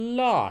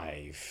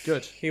Live.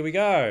 Good. Here we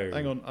go.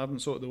 Hang on, I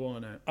haven't sorted the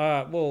wine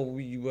out.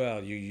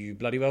 You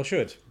bloody well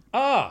should.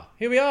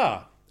 Here we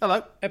are.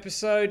 Hello.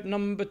 Episode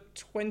number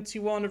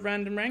 21 of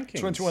Random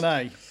Rankings.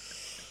 21A.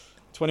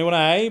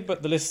 21A,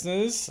 but the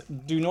listeners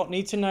do not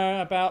need to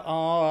know about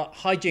our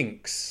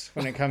hijinks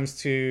when it comes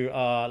to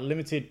our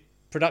limited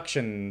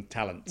production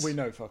talent. We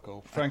know fuck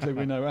all. Frankly,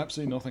 we know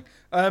absolutely nothing.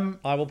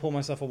 I will pour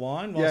myself a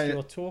wine whilst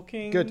you're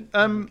talking. Good.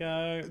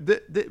 Go.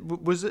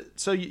 Was it?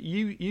 So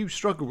you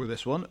struggled with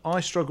this one. I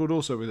struggled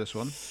also with this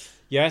one.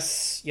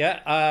 Yes.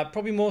 Yeah.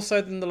 Probably more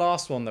so than the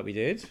last one that we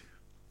did.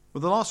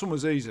 Well, the last one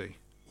was easy.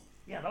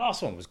 Yeah, the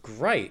last one was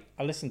great.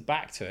 I listened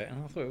back to it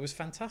and I thought it was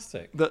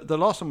fantastic. The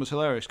last one was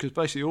hilarious because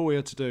basically all we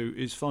had to do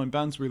is find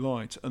bands we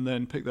liked and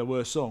then pick their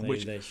worst song,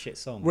 which shit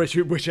song, which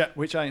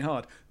ain't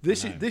hard.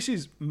 This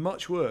is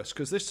much worse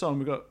because this time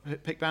we got to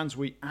pick bands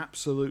we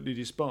absolutely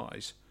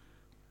despise,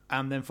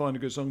 and then find a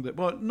good song that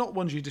not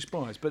ones you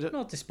despise, but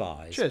not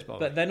despise. Cheers, by the way.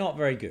 But they're not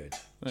very good.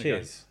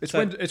 Cheers.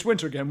 It's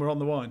winter again. We're on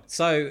the wine.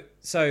 So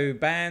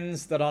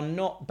bands that are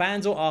not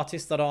bands or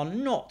artists that are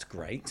not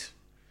great,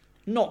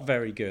 not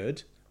very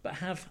good, but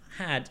have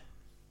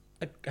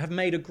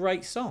made a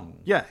great song.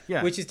 Yeah.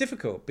 Which is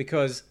difficult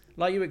because,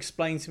 like you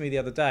explained to me the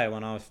other day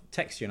when I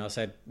texted you and I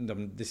said,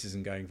 this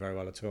isn't going very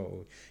well at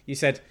all. You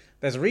said,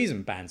 there's a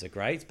reason bands are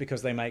great,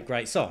 because they make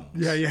great songs.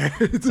 Yeah.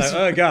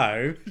 So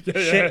ergo,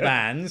 shit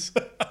bands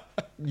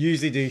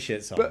usually do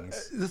shit songs.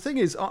 But the thing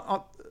is,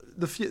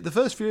 the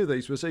first few of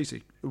these was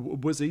easy.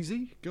 Was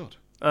easy? God.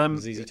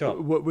 Was ZZ Top?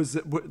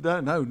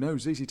 No,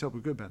 ZZ Top were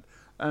a good band.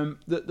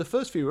 The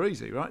first few were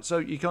easy, right? So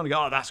you kind of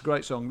go, that's a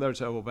great song, they're a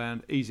terrible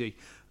band, easy.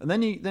 And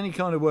then you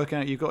kind of work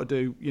out you've got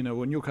to do,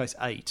 in your case,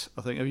 8,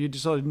 I think. Have you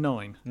decided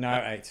 9?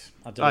 No, 8.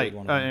 I deleted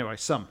one of them. Anyway,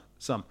 some.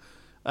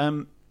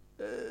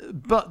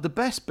 But the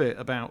best bit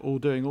about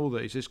doing all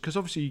these is because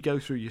obviously you go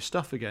through your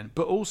stuff again,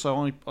 but also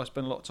I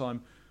spend a lot of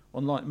time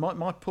online.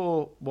 My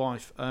poor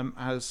wife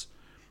has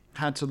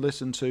had to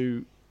listen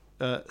to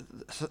a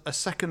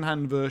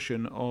second-hand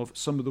version of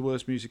some of the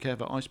worst music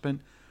ever. I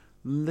spent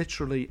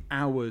literally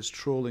hours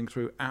trawling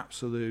through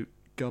absolute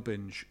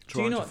gubbins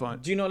trying to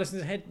find. Do you not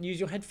listen to use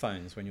your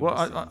headphones when you're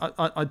listening?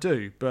 I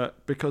do,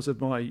 but because of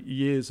my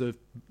years of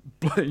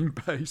playing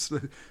bass,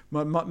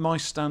 my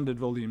standard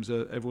volumes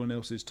are everyone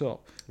else's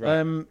top.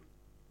 Right.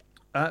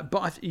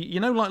 But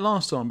like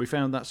last time we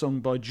found that song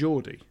by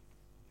Geordie.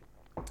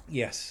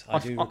 Yes, I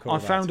do recall I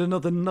found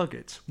another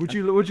nugget. Would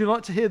you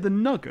like to hear the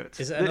nugget?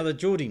 Is it another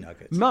Geordie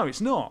nugget? No,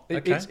 it's not.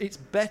 Okay. It's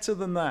better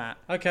than that.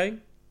 Okay,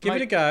 give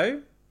it a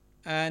go,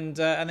 and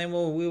then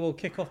we will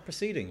kick off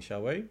proceedings,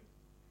 shall we?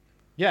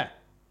 Yeah.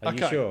 Are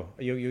you sure?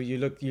 You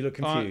look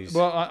confused.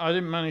 I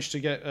didn't manage to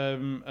get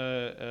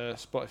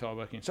Spotify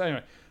working. So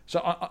anyway,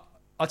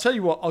 I'll tell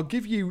you what. I'll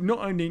give you not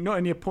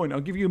only a point.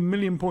 I'll give you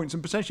 1,000,000 points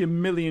and potentially $1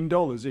 million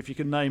if you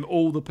can name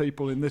all the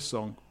people in this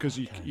song, because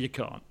you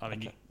can't. I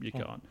think you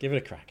can't. Give it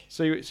a crack.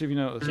 See if you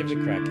know what this is. Give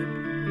it a crack.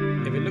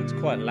 If it looks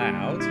quite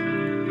loud,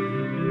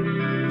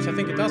 which I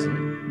think it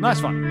doesn't. No, that's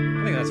fine.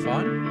 I think that's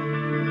fine.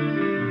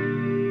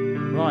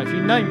 Right. If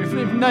you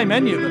name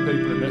any of the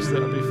people in this,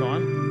 that'll be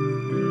fine.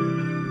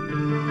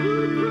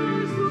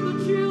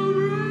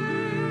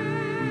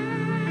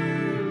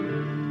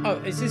 Oh,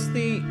 is this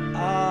the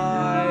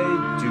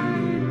I Do?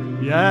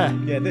 Yeah.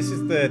 Yeah, this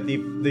is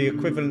the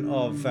equivalent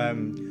of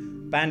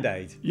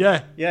Band-Aid.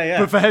 Yeah. Yeah.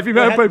 But for heavy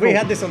metal people. We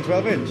had this on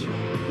 12-inch.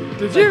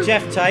 Did you?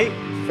 Jeff Tate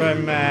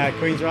from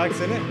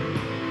Queensryche's in it.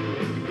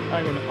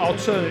 Hang on, I'll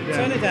turn it down.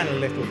 Turn it down a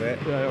little bit.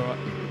 Yeah, all right.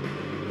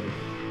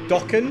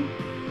 Dokken.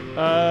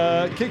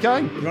 Kick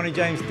Aim. Ronnie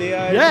James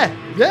Dio. Yeah.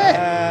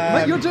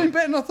 Mate, you're doing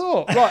better than I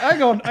thought. Right,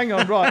 hang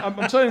on. Right,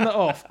 I'm turning that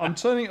off. I'm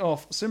turning it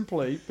off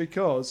simply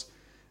because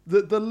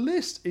the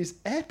list is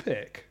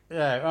epic.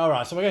 Yeah, all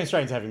right. So we're going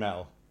straight into heavy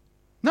metal.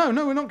 No,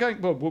 we're not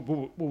going.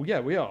 Well, yeah,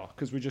 we are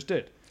because we just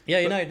did.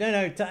 Yeah,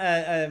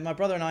 no. My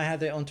brother and I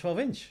had it on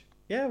 12-inch.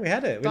 Yeah, we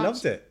had it. We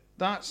loved it.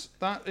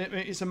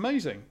 It's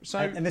amazing. So,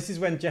 and this is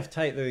when Jeff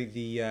Tate,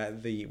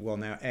 the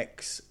now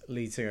ex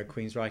lead singer of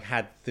Queensryche,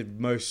 had the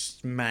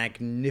most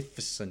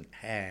magnificent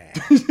hair,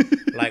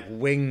 like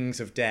wings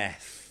of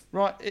death.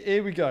 Right,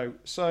 here we go.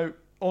 So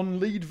on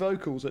lead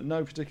vocals at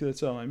no particular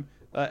time,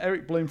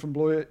 Eric Bloom from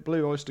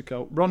Blue Oyster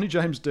Cult, Ronnie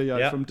James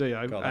Dio from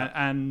Dio,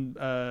 and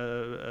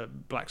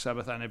Black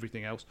Sabbath and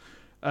everything else.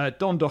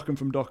 Don Dokken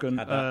from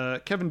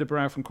Dokken, Kevin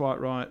DeBrow from Quiet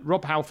Riot,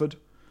 Rob Halford.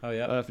 Oh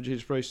yeah, for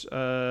Judas Priest,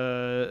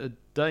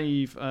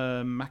 Dave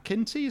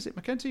McEntee, is it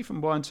McEntee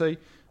from Y&T,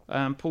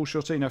 Paul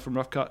Shortino from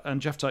Rough Cut,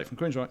 and Jeff Tate from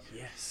Queensryche.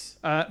 Yes.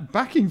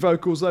 Backing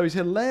vocals though is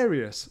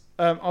hilarious.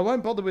 I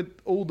won't bother with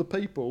all the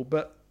people,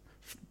 but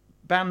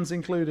bands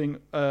including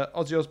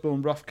Ozzy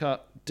Osbourne, Rough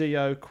Cut,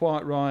 Dio,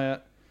 Quiet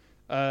Riot,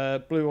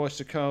 Blue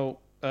Oyster Cult,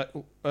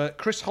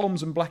 Chris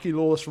Holmes and Blackie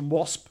Lawless from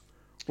Wasp.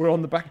 We're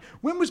on the back.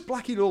 When was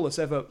Blackie Lawless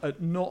ever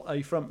not a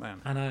frontman?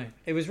 I know.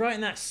 It was right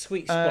in that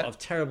sweet spot of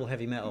terrible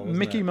heavy metal, wasn't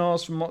Mickey it?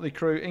 Mars from Motley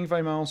Crue,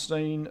 Yngwie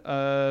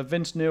Malmsteen,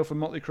 Vince Neil from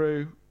Motley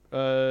Crue,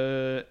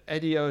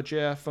 Eddie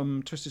Ogier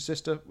from Twisted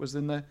Sister was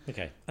in there.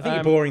 Okay. I think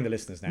you're boring the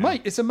listeners now.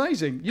 Mate, it's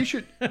amazing. You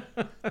should...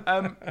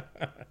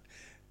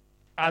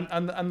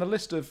 and the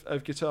list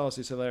of guitars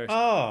is hilarious.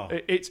 Oh,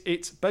 It's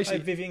hey, basically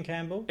Vivian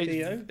Campbell,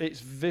 Dio, it's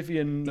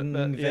Vivian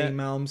Yngwie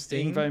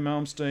Malmsteen. Yngwie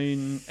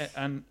Malmsteen,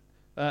 and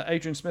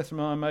Adrian Smith from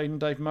Iron Maiden,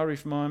 Dave Murray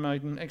from Iron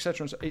Maiden,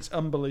 etc. It's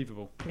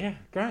unbelievable. Yeah,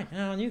 great.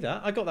 Yeah, I knew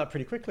that. I got that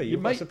pretty quickly. You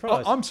were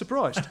surprised. I'm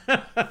surprised.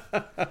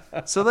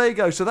 So there you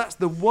go. So that's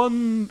the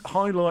one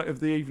highlight of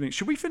the evening.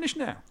 Should we finish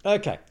now?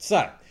 Okay,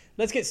 so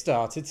let's get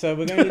started. So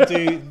we're going to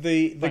do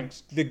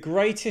the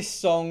greatest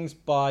songs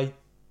by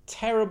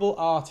terrible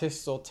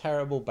artists or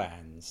terrible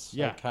bands.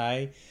 Yeah.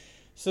 Okay.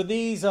 So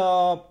these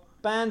are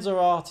bands or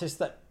artists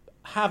that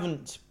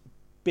haven't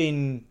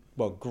been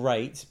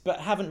great, but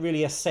haven't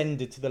really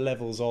ascended to the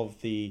levels of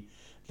the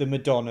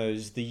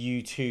Madonnas,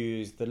 the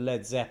U2s, the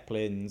Led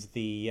Zeppelins,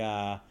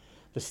 the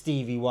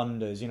Stevie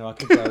Wonders. I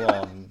could go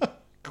on.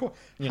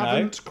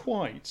 Haven't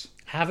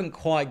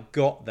quite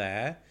got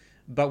there,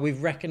 but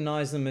we've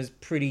recognised them as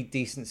pretty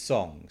decent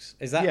songs.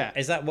 Is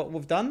that what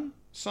we've done?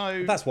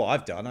 So that's what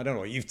I've done. I don't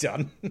know what you've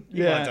done. You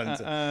Yeah, might have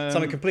done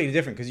something completely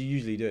different because you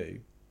usually do.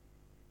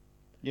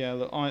 Yeah,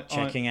 look,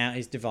 Checking out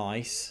his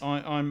device.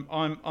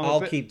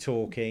 I'll keep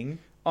talking.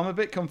 I'm a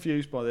bit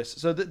confused by this.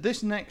 So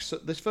this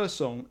first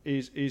song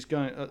is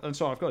going. I'm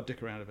sorry, I've got a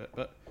dick around of it,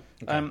 but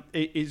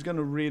it is going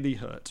to really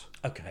hurt.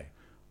 Okay.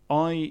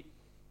 I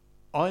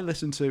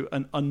listened to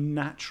an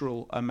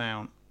unnatural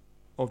amount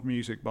of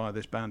music by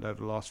this band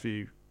over the last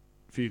few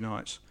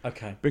nights.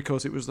 Okay.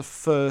 Because it was the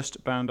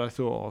first band I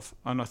thought of,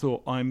 and I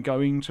thought I'm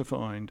going to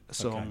find a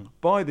song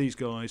by these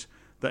guys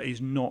that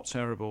is not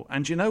terrible.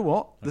 And you know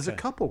what? There's a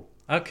couple.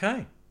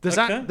 Okay. There's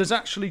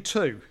actually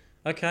two.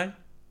 Okay.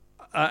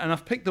 And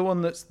I've picked the one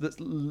that's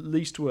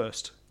least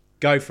worst.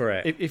 Go for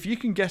it. If you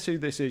can guess who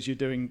this is, you're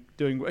doing.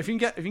 If you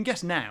can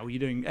guess now, you're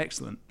doing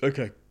excellent.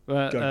 Okay.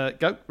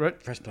 Go. Right.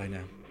 Press play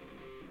now.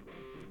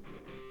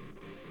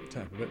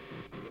 Turn a bit.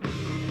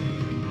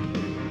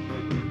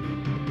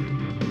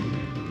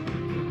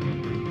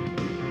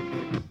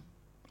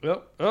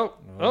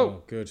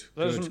 Oh. Good. That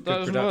Good doesn't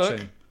production.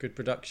 work. Good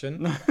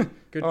production.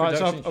 Good All right,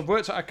 production. so I've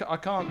worked out. I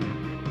can't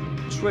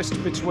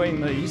twist between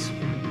these.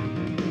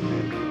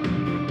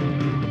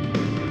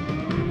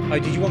 Oh,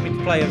 did you want me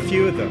to play a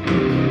few of them?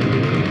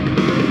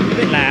 A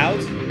bit loud.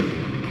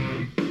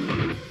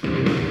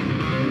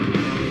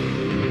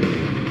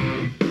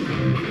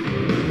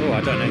 Oh,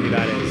 I don't know who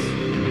that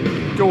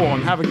is. Go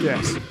on, have a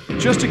guess.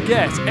 Just a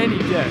guess. Any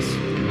guess.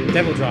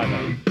 Devil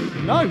Driver.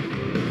 No.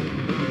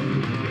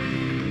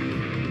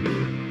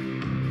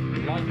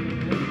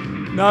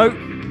 No.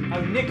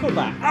 Oh,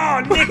 Nickelback.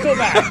 Oh,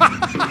 Nickelback.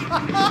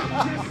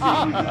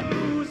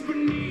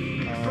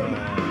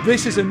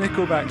 This is a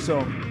Nickelback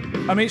song.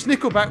 I mean, it's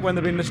Nickelback when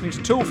they've been listening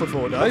to Tool for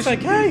 4 days.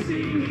 That's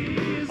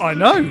okay. I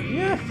know.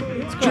 Yeah,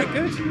 it's quite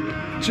good.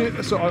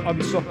 So I'm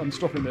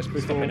stopping this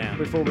before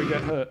we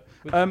get hurt.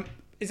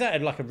 Is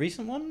that like a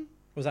recent one?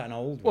 Or was that an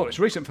old one? Well, it's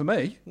recent for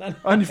me. No.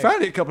 I only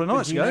found it a couple of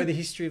nights Do you ago. know the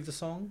history of the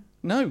song?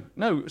 No.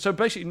 So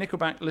basically,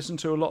 Nickelback listened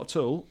to a lot of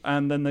Tool,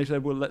 and then they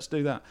said, "Well, let's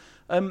do that."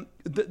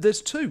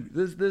 There's two.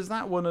 There's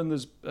that one, and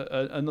there's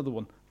another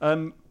one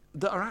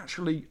that are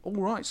actually all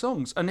right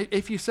songs. And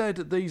if you said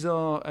that these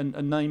are and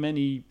name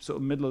any sort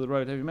of middle of the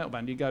road heavy metal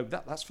band, you go,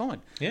 that's fine.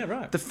 Yeah,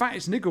 right. The fact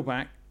it's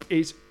Nickelback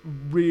is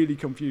really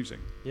confusing.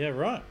 Yeah,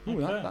 right.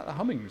 Ooh, that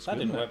humming is that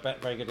good, didn't isn't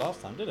work very good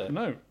last time, did it? it?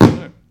 No.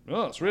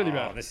 Oh, it's really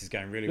bad. This is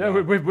going really Yeah,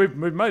 well.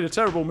 we've made a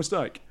terrible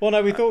mistake. Well,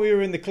 no, we thought we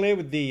were in the clear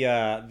with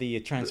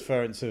the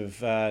transference of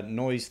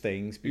noise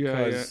things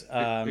because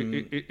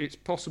it's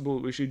possible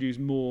that we should use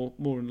more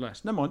and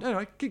less. Never mind.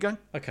 Anyway, keep going.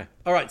 Okay.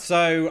 All right.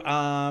 So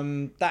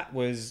that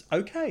was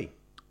okay.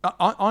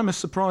 I'm as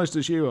surprised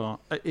as you are.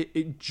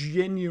 It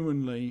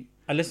genuinely.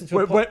 I listened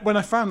to when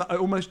I found that, I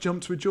almost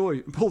jumped with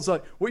joy. And Paul's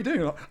like, "What are you doing?"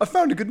 I'm like, I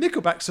found a good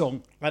Nickelback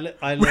song. I listened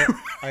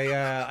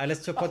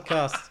to a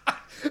podcast.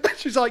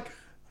 She's like,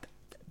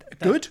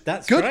 "Good,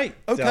 that's good, great,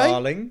 okay,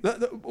 darling."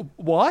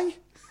 Why?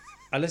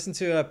 I listened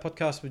to a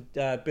podcast with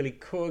Billy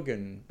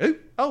Corgan. Who?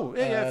 Oh,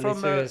 yeah,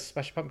 from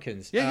Smashing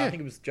Pumpkins. Yeah. I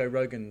think it was Joe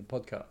Rogan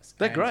podcast.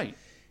 They're And great.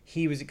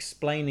 He was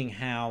explaining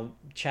how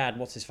Chad,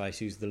 what's-his-face,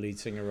 who's the lead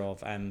singer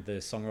of and the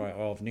songwriter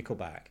of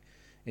Nickelback,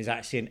 is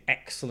actually an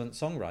excellent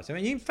songwriter. I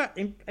mean, in fact,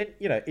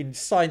 in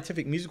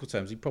scientific musical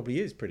terms, he probably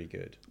is pretty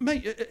good.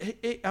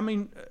 Mate, I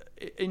mean,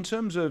 in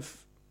terms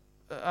of,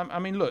 I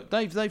mean, look,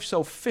 they've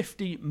sold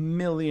 50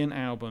 million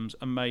albums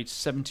and made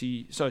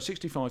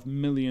 $65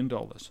 million.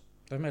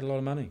 They've made a lot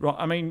of money. Right,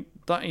 I mean,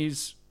 that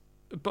is,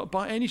 but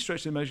by any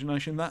stretch of the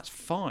imagination, that's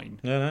fine.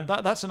 No.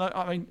 That's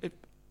I mean,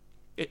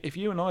 if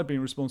you and I had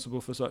been responsible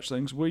for such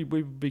things,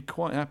 we'd be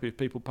quite happy if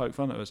people poke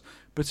fun at us,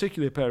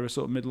 particularly a pair of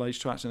sort of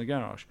middle-aged twats in a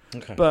garage.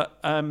 Okay. But,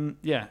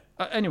 yeah.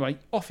 Anyway,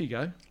 off you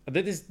go.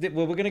 Well,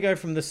 we're going to go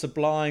from the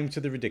sublime to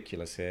the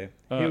ridiculous here.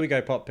 Here we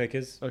go, pop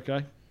pickers.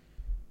 Okay.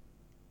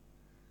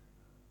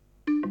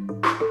 Oh,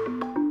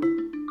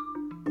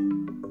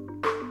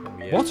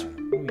 yeah. What?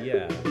 Oh,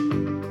 yeah.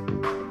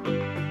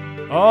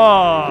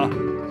 Ah,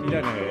 You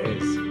don't know who it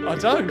is. I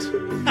don't.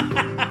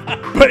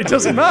 But it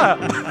doesn't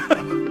matter.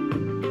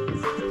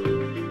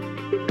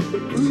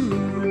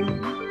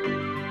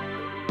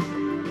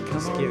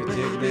 Give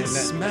it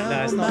to me.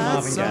 No, it's not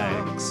Marvin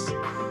Gaye.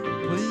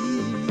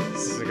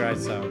 This is a great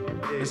song.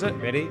 Is it?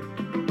 Ready?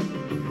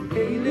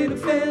 Hey little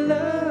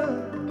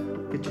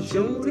fella, get your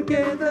show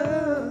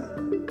together.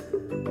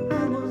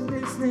 I was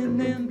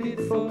listening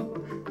before,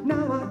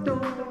 now I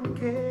don't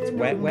care. It's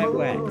Wet, Wet,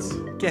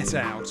 Wet. Get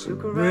out.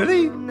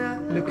 Really?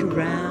 Look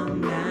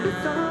around now.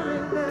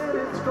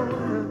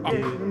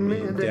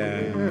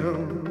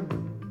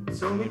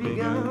 So maybe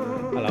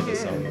gone. I love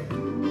this song.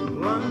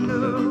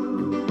 Wonder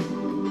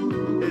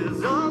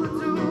is all the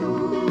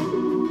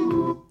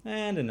truth.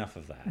 And enough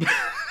of that.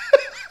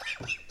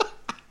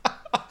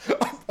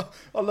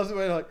 I love the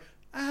way like,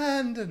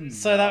 and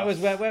So that was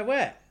Wet, Wet,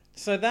 Wet.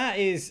 So that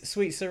is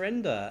Sweet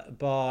Surrender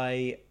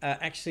by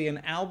actually an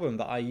album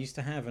that I used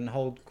to have and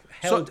held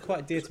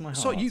quite dear to my heart.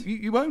 So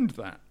you owned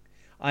that?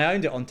 I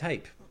owned it on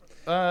tape.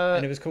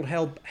 And it was called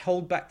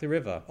Hold Back the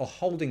River, or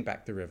Holding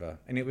Back the River.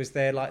 And it was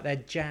their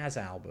jazz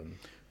album.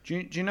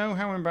 Do you know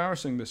how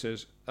embarrassing this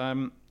is?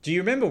 Do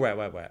you remember Wet,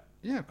 Wet, Wet?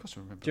 Yeah, of course I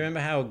remember. Do you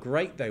remember how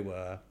great they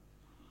were?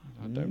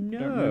 I don't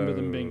remember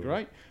them being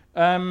great.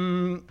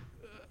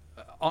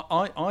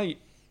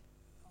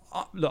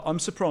 Look, I'm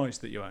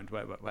surprised that you owned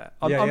Wet, Wet, Wet.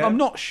 I'm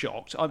not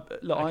shocked.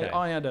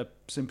 I had a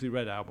Simply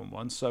Red album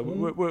once, so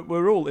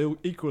we're all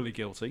equally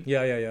guilty.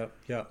 Yeah.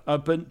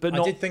 But not,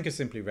 I did think of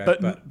Simply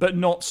Red, but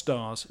not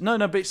Stars. No,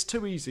 but it's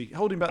too easy.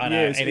 Holding Back the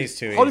Years. It is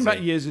too Holding easy. Back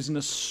the Years is an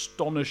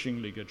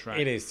astonishingly good track.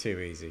 It is too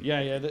easy.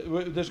 Yeah.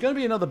 There's going to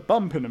be another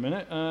bump in a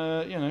minute.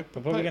 We're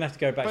probably going to have to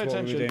go back to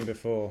what we were doing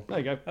before. There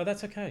you go. Oh,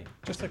 that's okay.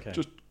 Just okay.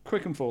 Just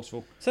quick and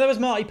forceful. So that was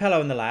Marty Pello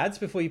and the Lads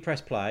before you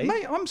press play.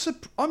 Mate,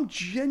 I'm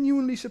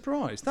genuinely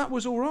surprised. That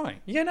was all right.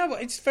 Yeah, no,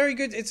 it's very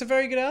good. It's a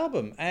very good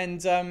album,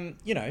 and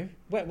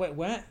Wet, Wet,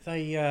 Wet.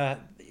 The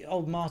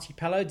old Marty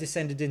Pello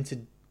descended into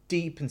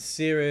deep and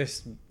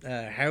serious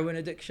heroin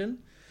addiction,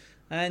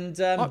 and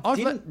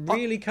didn't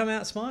really come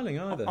out smiling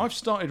either. I've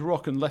started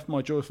rock and left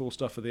my joyful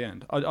stuff at the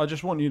end. I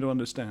just want you to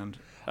understand.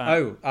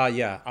 Yeah.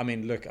 I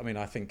mean, look. I mean,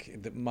 I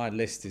think that my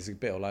list is a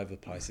bit all over the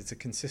place. It's a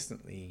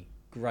consistently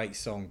great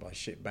song by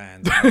shit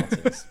bands and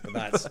artists, but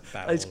that's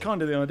it's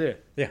kind of the idea.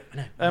 Yeah,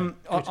 I know.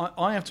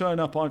 I have to own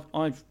up.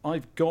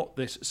 I've got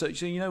this. So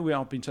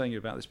I've been telling you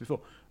about this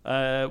before.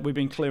 We've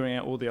been clearing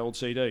out all the old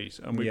CDs,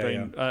 and we've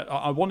been.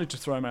 I wanted to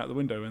throw them out the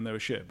window when they were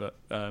shit, but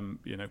I'm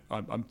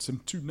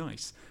too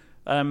nice.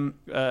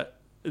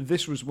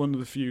 This was one of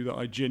the few that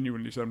I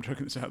genuinely said I'm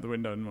chucking this out the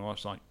window, and my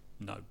wife's like,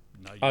 no.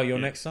 Your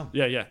next song?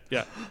 Yeah.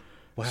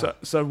 Wow.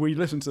 So we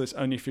listened to this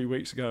only a few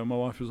weeks ago, and my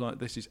wife was like,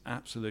 "This is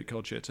absolute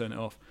cod shit. Turn it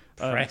off."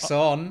 Press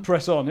on.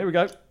 Press on. Here we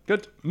go.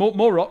 Good.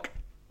 More rock.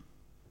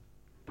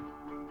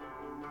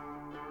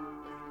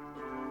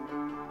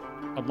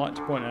 I'd like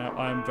to point out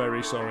I am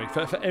very sorry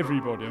for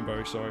everybody. I'm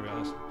very sorry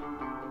about this.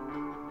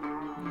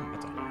 I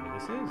don't know who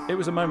this is. It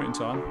was a moment in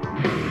time.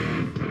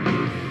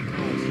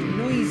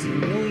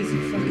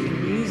 Noisy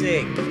fucking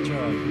music,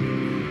 John.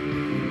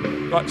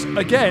 Right,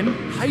 again,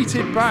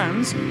 hated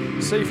bands.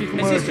 See if you can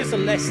work Is this just a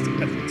list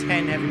of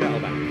 10 heavy metal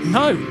bands?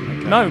 No,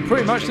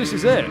 pretty much this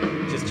is it.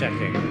 Just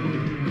checking.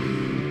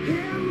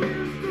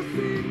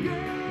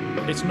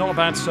 It's not a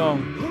bad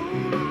song.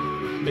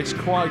 It's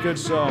quite a good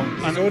song.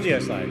 Is Audio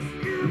Slave?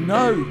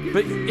 No,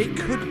 but it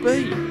could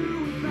be.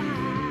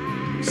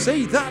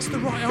 See, that's the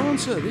right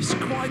answer. This is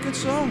quite a good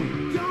song.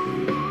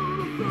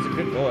 It's a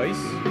good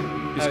voice.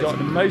 He's got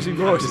an amazing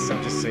voice.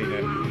 I've just seen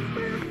it.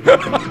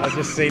 I've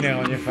just seen it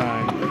on your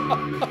phone.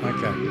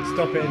 Okay,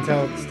 stop it and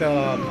tell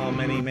our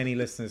many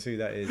listeners who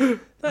that is.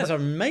 That's an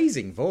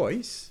amazing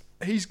voice.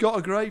 He's got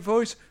a great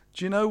voice.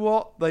 Do you know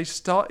what? They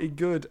started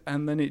good,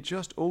 and then it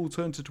just all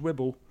turned to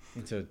Dwibble.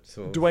 Into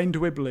sort of, Dwayne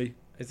Dwibbley.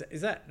 Is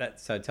that?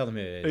 So tell them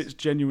who it is. It's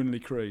genuinely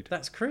Creed.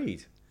 That's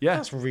Creed. Yeah,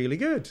 that's really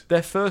good.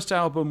 Their first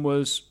album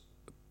was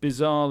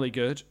bizarrely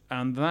good,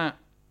 and that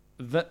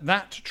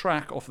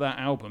track off that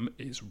album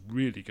is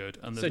really good.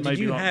 And so did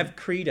you have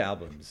Creed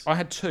albums? I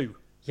had 2.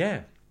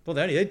 Yeah. Well,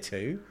 they only did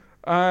 2.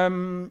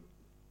 Or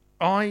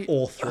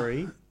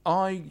 3.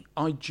 I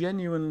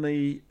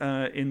genuinely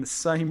in the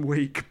same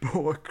week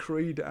bought a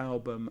Creed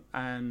album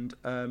and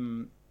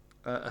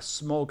a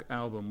Smog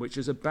album, which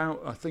is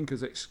about, I think,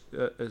 as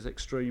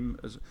extreme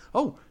as.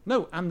 Oh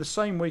no! And the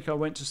same week I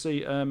went to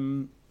see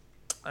what's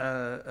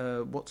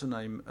her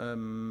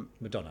name?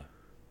 Madonna.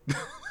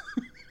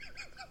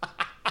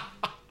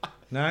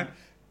 No.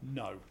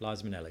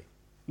 Liza Minnelli.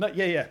 No,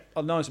 yeah.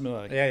 Oh, Liza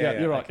Minnelli. Yeah.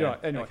 You're right. Okay. You're right.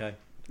 Anyway, okay.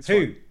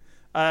 Who?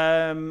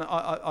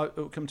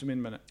 It'll come to me in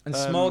a minute. And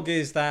Smog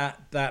is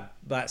that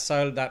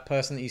person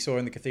that you saw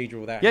in the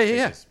cathedral.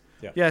 Yeah.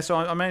 So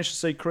I managed to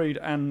see Creed,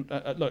 and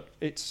look,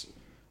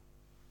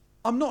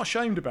 I'm not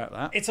ashamed about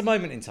that. It's a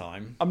moment in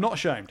time. I'm not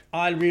ashamed.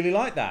 I really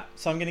like that,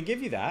 so I'm going to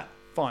give you that.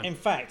 Fine. In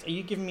fact, are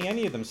you giving me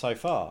any of them so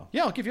far?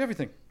 Yeah, I'll give you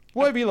everything.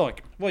 Whatever you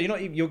like. Well, you're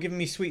not. You're giving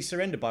me Sweet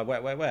Surrender by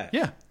Wet, Wet, Wet.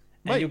 Yeah.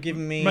 And you're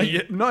giving me.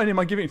 Mate, not only am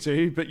I giving it to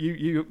you, but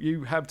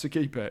you have to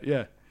keep it.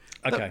 Yeah.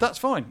 Okay. That's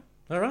fine.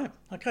 All right.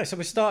 Okay. So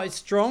we started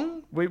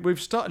strong.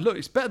 We've started. Look,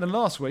 it's better than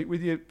last week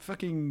with your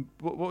fucking.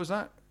 What was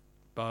that?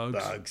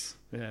 Bugs. Bugs.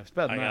 Yeah, it's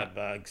better than that. I got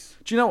bugs.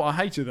 Do you know what? I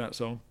hated that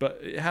song, but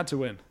it had to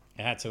win.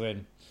 It had to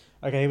win.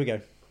 Okay, here we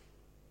go.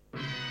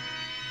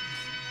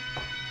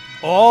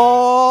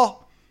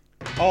 Oh!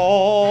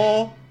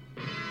 Oh!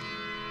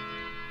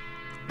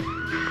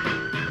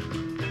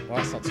 Well,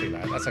 that's not too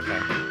bad. That's okay.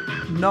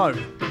 No.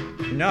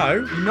 No?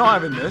 You're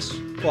not having this.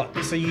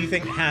 What? So you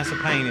think House of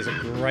Pain is a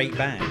great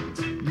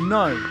band?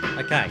 No.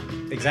 Okay,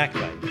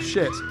 exactly.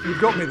 Shit. You've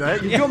got me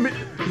there.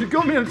 You've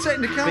got me on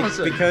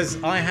technicality.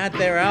 Because I had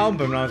their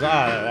album and I was like,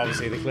 oh,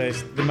 obviously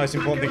the most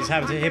important thing is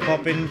having to hip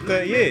hop in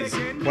 30 years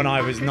when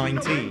I was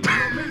 19.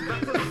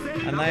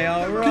 And they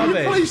are Can you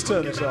rubbish. please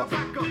turn this off?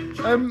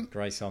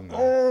 Great song though.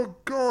 Oh,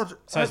 God.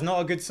 So it's not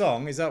a good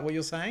song, is that what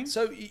you're saying?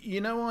 So, you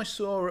know, I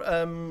saw...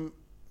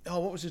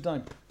 what was his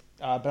name?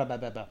 Blah, blah, blah,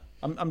 blah.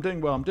 I'm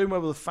doing well. I'm doing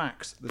well with the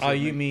facts. this Oh,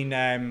 evening. you mean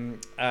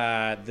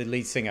the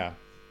lead singer?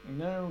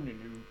 No.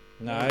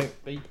 No.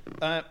 Beep.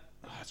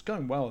 It's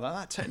going well.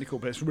 That technical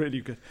bit's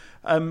really good.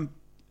 I've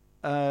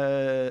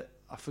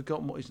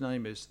forgotten what his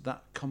name is.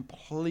 That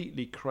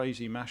completely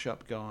crazy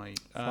mashup guy.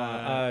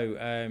 Not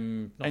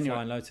anyway.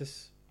 Flying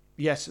Lotus?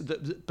 Yes,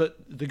 but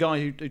the guy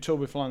who toured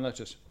with Flying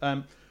Lotus.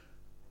 And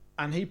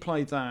he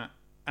played that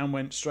and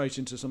went straight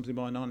into something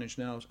by Nine Inch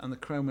Nails, and the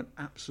crowd went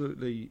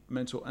absolutely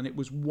mental. And it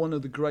was one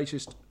of the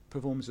greatest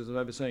performances I've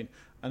ever seen.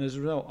 And as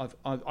a result,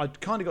 I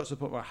kind of got to the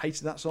point where I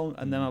hated that song,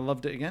 and then I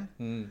loved it again.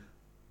 Mm.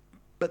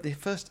 But their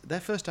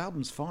first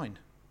album's fine.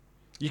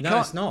 No,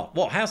 it's not.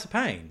 What, House of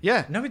Pain?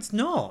 Yeah. No, it's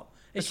not.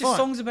 It's just fine.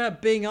 songs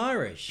about being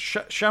Irish.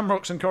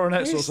 Shamrocks and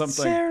Coronets or It's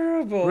something.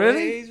 terrible.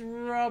 Really? It's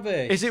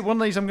rubbish. Is it one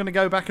of these I'm going to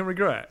go back and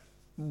regret?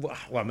 Well,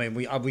 I mean,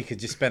 we could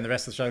just spend the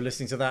rest of the show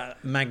listening to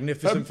that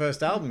magnificent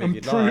first album if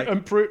you'd like.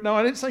 No,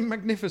 I didn't say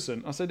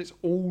magnificent. I said it's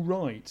all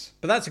right.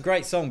 But that's a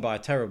great song by a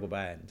terrible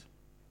band.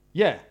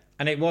 Yeah.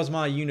 And it was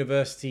my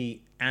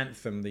university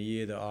anthem the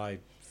year that I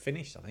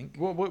finished, I think.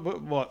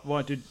 What?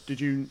 Why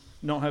did you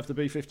not have the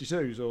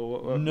B-52s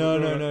or what? No.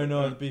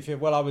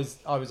 Well, I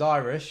was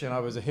Irish and I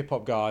was a hip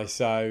hop guy,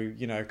 so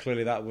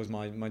clearly that was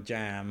my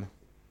jam.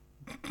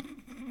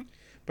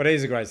 But it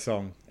is a great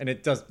song, and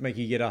it does make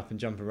you get up and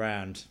jump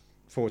around.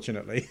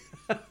 Fortunately,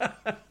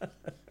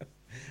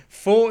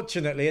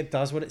 it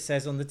does what it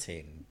says on the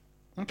tin.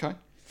 Okay,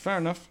 fair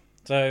enough.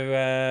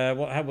 So,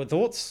 what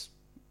thoughts?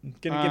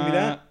 Gonna give me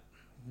that?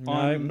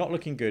 No, not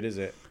looking good, is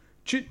it?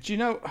 Do you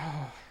know?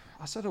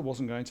 I said I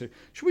wasn't going to.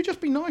 Should we just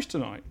be nice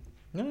tonight?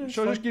 No,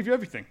 Shall I just give you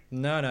everything?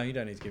 No, you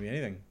don't need to give me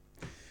anything.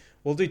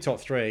 We'll do top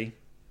three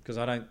because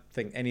I don't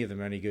think any of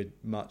them are any good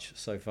much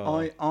so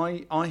far.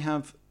 I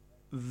have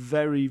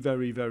very,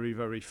 very, very,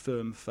 very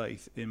firm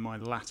faith in my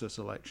latter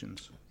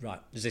selections. Right,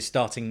 is this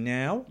starting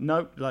now?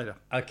 No, later.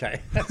 Okay,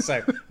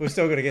 so we're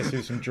still going to get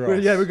through some dross.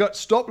 Well, yeah, we've got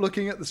stop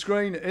looking at the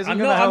screen. It isn't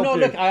going to help I'm not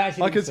you. looking. I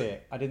actually didn't see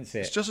it. I didn't see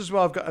it. It's just as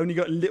well I've only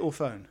got a little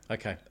phone.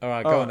 Okay, all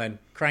right, go on then.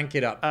 Crank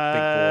it up,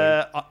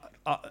 big boy.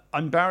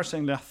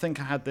 Embarrassingly, I think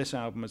I had this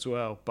album as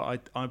well,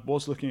 but I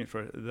was looking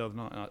for it the other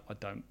night. And I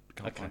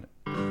can't find it.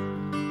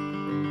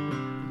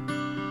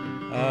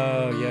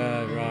 Oh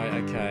yeah, right.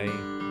 Okay.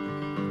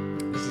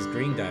 This is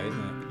Green Day, isn't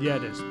it? Yeah,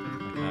 it is.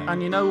 Okay.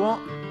 And you know what?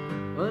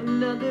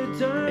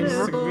 It's a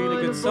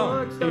really good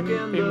song.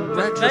 In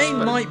retrospect, They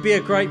might be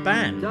a great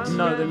band.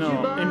 No, they're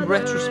not. In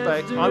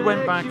retrospect, I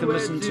went back and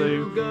listened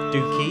to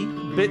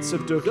Dookie. bits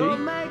of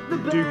Dookie.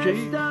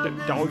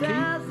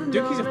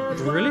 Dookie's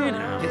a brilliant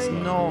album. It's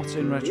not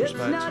in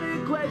retrospect.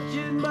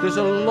 There's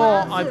a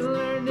lot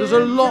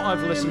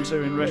I've listened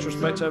to in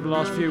retrospect over the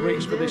last few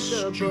weeks for this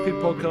stupid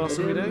podcast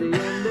that we do,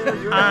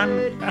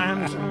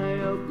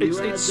 and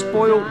it's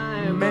spoiled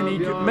many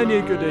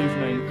a good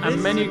evening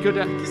and many a good.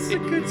 It's a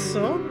good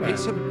song. Man.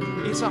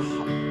 It's a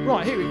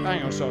right here.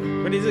 Hang on,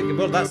 sorry.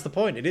 Well, that's the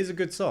point. It is a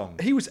good song.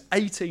 He was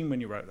 18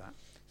 when you wrote that.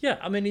 Yeah,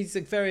 I mean he's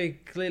a very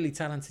clearly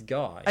talented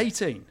guy.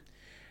 18.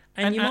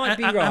 And you might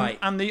be right.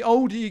 And the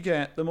older you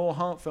get, the more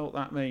heartfelt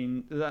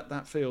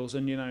that feels.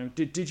 And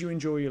did you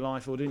enjoy your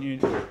life or didn't you?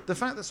 The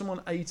fact that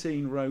someone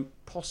 18 wrote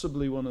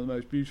possibly one of the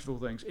most beautiful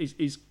things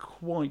is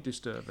quite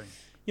disturbing.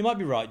 You might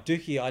be right.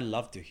 Dookie, I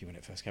loved Dookie when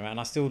it first came out, and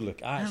I still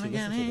look. I actually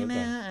listen to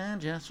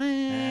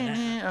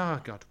it. Oh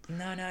God.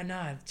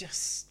 No.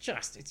 Just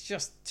it's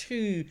just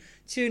two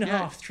and a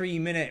half, 3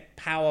 minute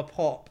power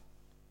pop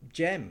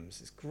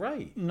gems. It's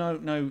great. No.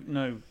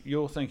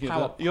 You're thinking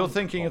Power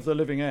punk of The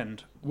Living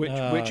End,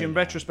 which in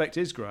retrospect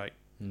is great.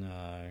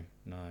 No.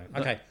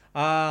 Okay,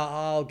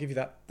 I'll give you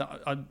that.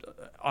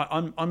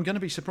 I'm going to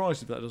be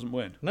surprised if that doesn't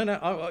win.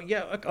 No.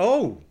 Yeah.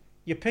 Oh,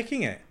 you're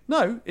picking it.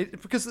 No,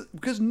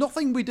 because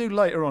nothing we do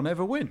later on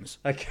ever wins.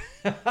 Okay.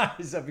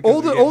 Is that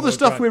because all the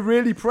stuff we're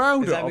really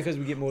proud of. Is that because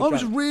we get more I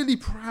was drunk? really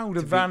proud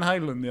of Van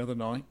Halen the other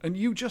night, and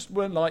you just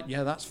weren't like,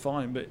 yeah, that's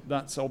fine, but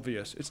that's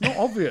obvious. It's not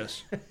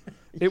obvious.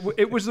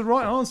 It was the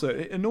right answer.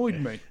 It annoyed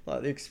me.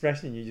 Like the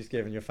expression you just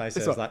gave in your face.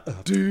 It's I was like,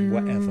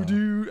 whatever.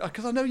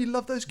 Because I know you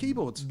love those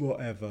keyboards.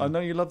 Whatever. I know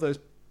you love those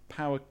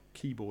power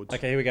keyboards.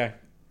 Okay, here we go.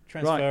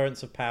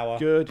 Transference of power.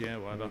 Good, yeah,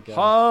 whatever.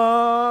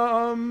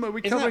 Are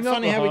we Isn't covering that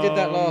funny up how we did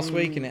that last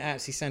week and it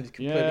actually sounded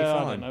completely I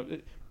fine? don't know.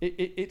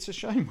 It's a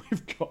shame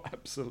we've got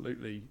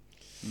absolutely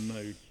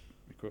no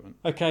equipment.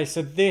 Okay,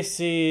 so this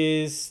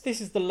is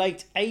the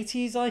late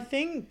 80s, I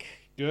think.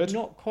 Good.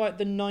 Not quite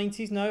the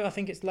 90s. No, I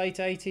think it's late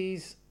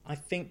 80s. I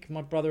think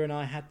my brother and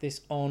I had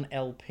this on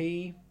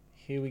LP.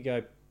 Here we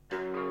go.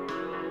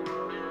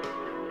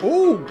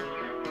 Ooh.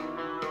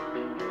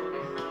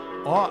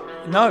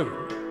 No.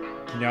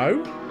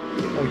 No?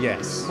 Or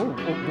yes? Oh,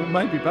 well,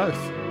 maybe both.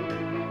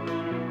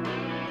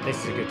 This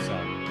is a good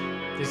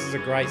song. This is a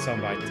great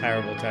song by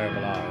Terrible,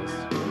 Terrible Eyes.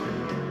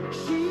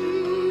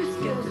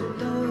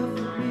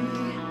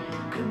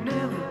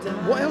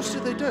 What else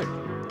did they do?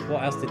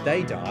 What else did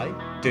they do?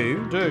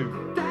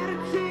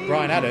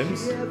 Bryan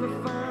Adams.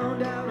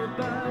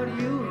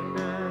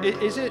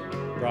 Is it?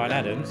 Bryan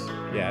Adams,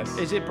 yes.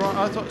 Is it Brian?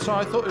 I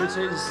thought it was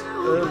his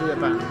earlier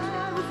band.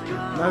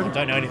 I No.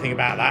 don't know anything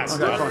about that Okay,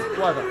 stuff. fine.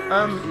 Whatever.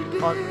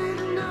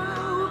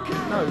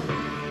 No.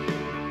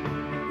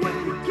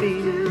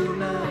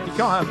 You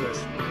can't have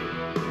this.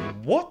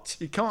 What?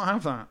 You can't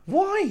have that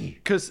Why?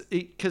 because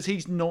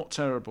he's not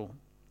terrible.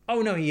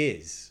 Oh, no, he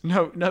is.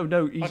 No.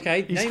 He's,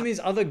 Okay, he's, name his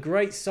other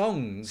great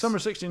songs. Summer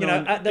of '69. You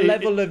know, at the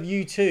level of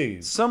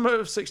U2. Summer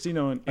of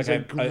 '69 is Okay,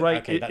 a great.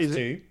 okay, that's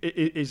two.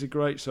 It is a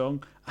great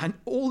song, and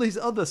all his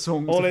other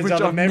songs, All his which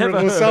other I've never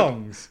memorable heard.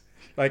 songs.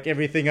 Like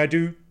Everything I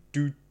Do,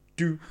 I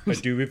do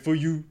it for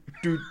you,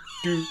 do.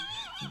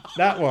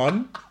 That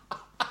one.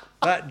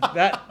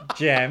 That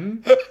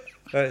gem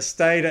that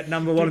stayed at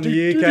number one in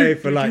the UK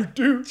for like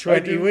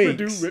 20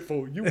 weeks. Do it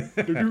for you.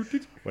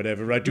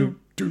 Whatever I do,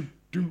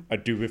 I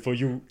do it for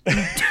you.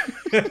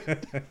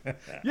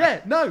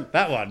 Yeah, no.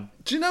 That one.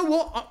 Do you know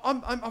what?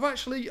 I'm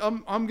actually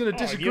I'm going to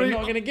disagree. you're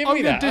not gonna give I'm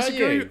me gonna that, are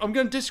disagree. you? I'm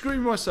going to disagree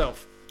with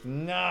myself.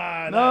 No,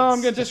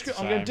 I'm going to disagree.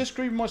 I'm going to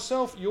disagree with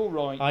myself. You're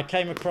right. I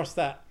came across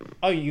that.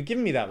 Oh, you're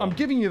giving me that one. I'm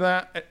giving you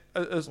that.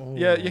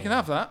 Yeah, you can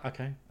have that.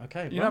 Okay.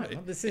 You right. know,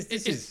 Well, this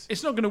is.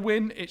 it's not going to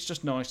win. It's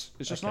just nice.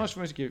 It's just Okay. nice for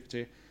me to give it to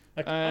you.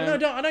 Okay. Oh,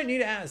 no, I don't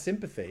need it out of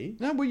sympathy.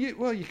 No,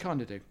 well, you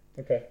kind of do.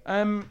 Okay.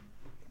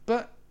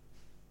 But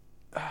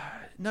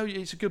no,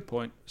 it's a good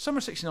point.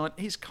 Summer '69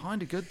 is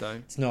kind of good though.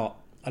 It's not.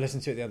 I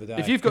listened to it the other day.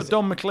 If you've got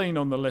Don McLean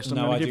on the list, I'm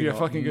no, going I to give do you not. a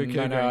fucking good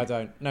kick. No, I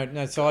don't.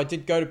 No. So I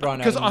did go to Bryan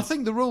Because Adams. I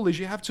think the rule is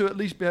you have to at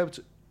least be able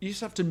to. You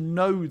just have to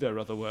know their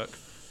other work,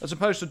 as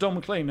opposed to Don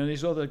McLean and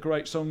his other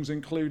great songs,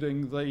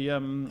 including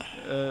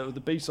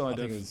the B-side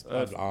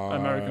of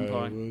American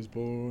Pie. I was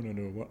born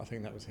in I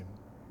think that was him.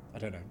 I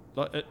don't know.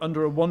 Like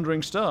Under a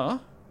Wandering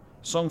Star,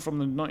 song from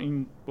the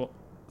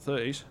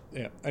 1930s.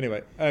 Yeah.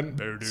 Anyway,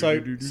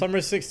 so Summer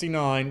of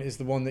 '69 is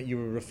the one that you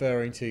were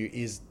referring to.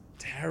 Is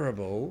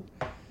terrible.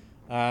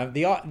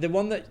 The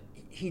one that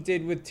he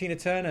did with Tina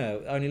Turner,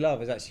 Only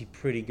Love, is actually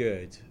pretty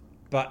good,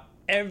 but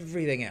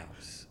everything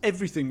else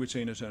Everything with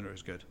Tina Turner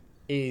is good.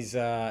 is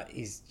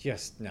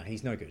just no.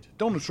 He's no good.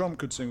 Donald Trump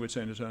could sing with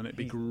Tina Turner. It'd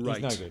be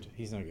great.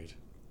 He's no good.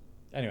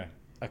 Anyway,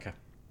 okay.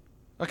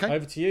 Okay.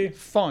 Over to you,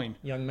 Fine.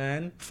 young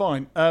man.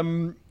 Fine.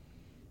 I'm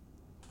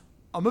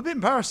a bit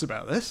embarrassed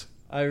about this.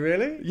 Oh,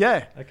 really?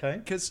 Yeah. Okay.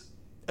 Because,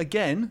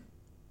 again,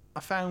 I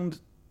found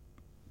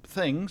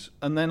things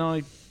and then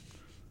I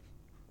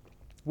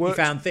You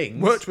found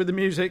things. worked with the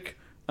music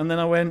and then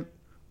I went,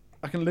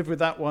 I can live with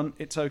that one.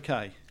 It's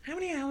okay. How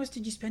many hours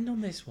did you spend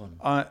on this one?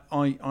 I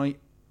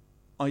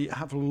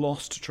have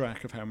lost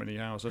track of how many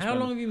hours I spent. How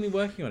long have you been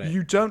working on it?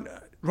 You don't...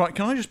 Right,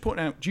 can I just point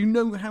out, do you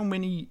know how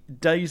many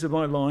days of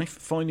my life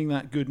finding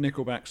that good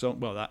Nickelback song,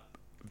 well, that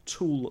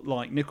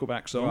Tool-like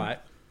Nickelback song, Right.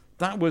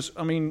 that was,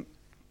 I mean,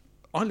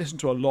 I listened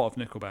to a lot of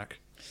Nickelback.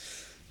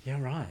 Yeah,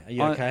 right. Are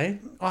you okay?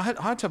 I had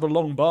to have a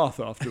long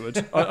bath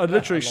afterwards. I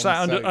literally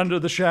sat soak. under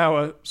the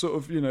shower, sort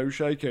of,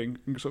 shaking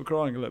and sort of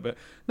crying a little bit.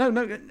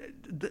 No,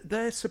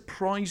 they're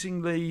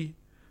surprisingly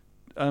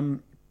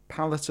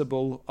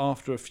palatable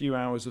after a few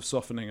hours of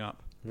softening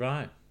up.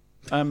 Right.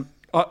 I'm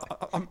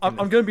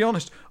going to be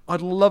honest.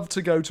 I'd love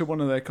to go to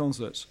one of their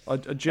concerts. I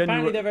Apparently,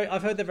 genuinely,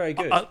 I've heard they're very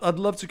good. I'd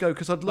love to go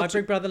because I'd My love to.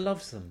 big brother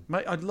loves them.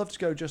 Mate, I'd love to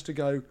go just to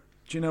go.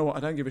 Do you know what? I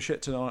don't give a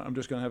shit tonight. I'm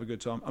just going to have a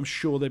good time. I'm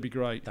sure they'd be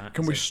great.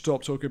 Can we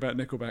stop talking about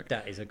Nickelback?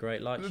 That is a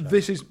great light show.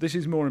 This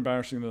is more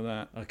embarrassing than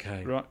that.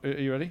 Okay. Right? Are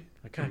you ready?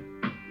 Okay.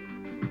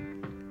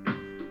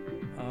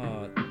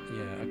 Yeah.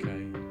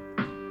 Okay.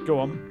 Go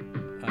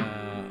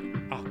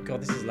on. Oh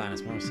God, this is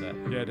Alanis Morissette.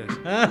 Yeah, it is.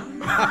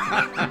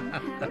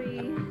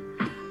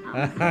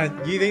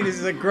 You think this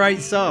is a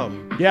great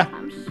song? Yeah.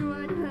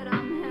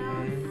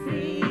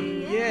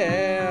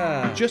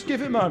 Yeah. Just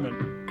give it a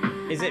moment.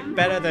 Is it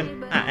better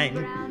than Hang?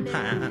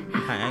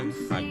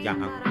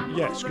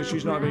 Yes, because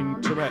she's not having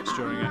Tourette's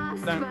during it.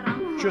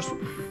 Now, just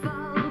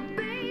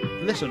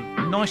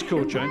listen. Nice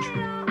chord change.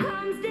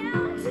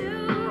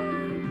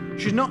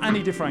 She's not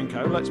Annie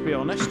DeFranco, let's be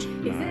honest.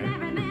 No.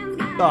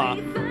 But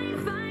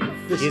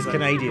She is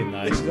Canadian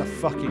though. This is a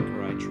fucking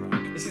great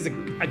track. This is a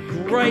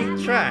great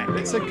track.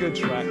 It's a good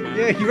track, man.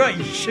 Yeah, you're right.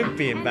 You should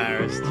be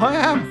embarrassed. I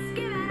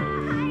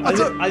am. At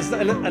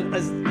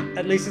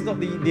least it's not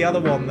the other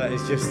one that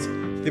is just.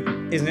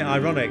 Isn't it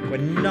ironic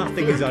when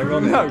nothing is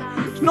ironic? No,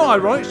 it's not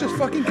ironic. It's just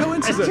fucking It's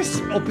coincidence.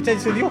 just or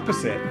potentially the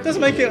opposite. It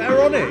doesn't make it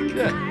ironic.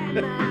 Yeah.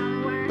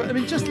 But I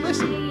mean, just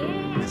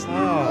listen. It's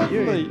Oh,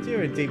 lovely.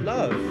 you're in deep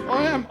love.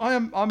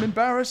 I'm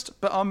embarrassed,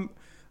 but I'm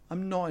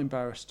not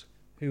embarrassed.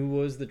 Who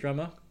was the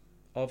drummer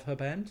of her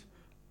band?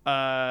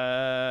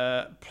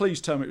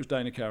 Please tell me it was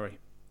Dana Carey.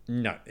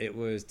 No, it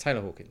was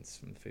Taylor Hawkins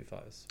from the Foo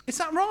Fighters. Is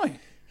that right?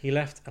 He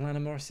left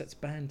Alanis Morissette's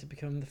band to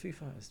become the Foo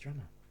Fighters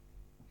drummer.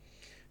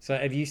 So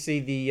have you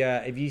seen the?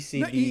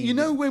 You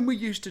know when we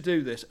used to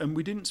do this and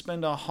we didn't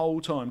spend our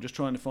whole time just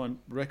trying to find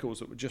records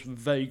that were just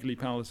vaguely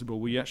palatable.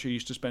 We actually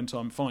used to spend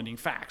time finding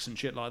facts and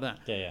shit like that.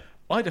 Yeah.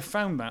 I'd have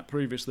found that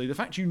previously. The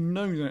fact you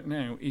know that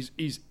now is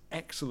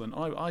excellent.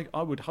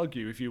 I would hug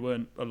you if you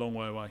weren't a long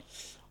way away.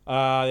 The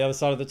other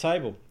side of the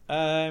table.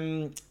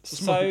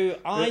 So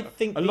I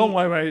think a long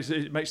way away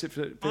it makes it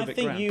feel a bit I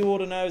think grand. You Ought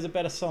to Know is a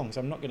better song,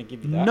 so I'm not going to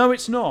give you that. No,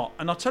 it's not,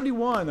 and I'll tell you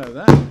why I know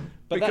that.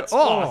 But Because,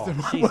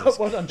 that's Jesus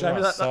well done,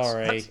 Jamie. Christ,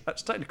 sorry.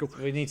 That's technical.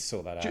 We need to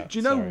sort that out. Do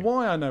you know Sorry.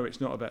 why I know it's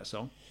not a better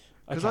song?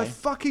 Because I Okay.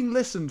 fucking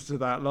listened to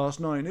that last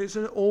night. And it's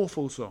an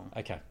awful song.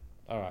 Okay.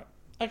 All right.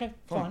 Okay.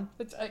 Fine.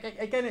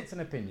 Again, it's an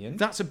opinion.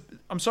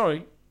 I'm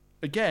sorry.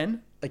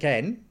 Again,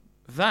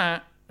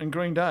 that and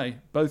Green Day,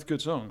 both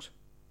good songs.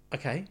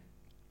 Okay.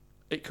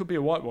 It could be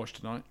a whitewash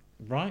tonight.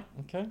 Right.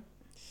 Okay.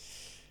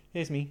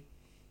 Here's me.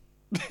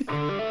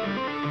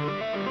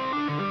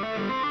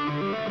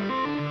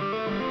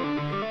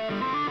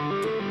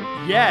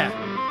 Yeah.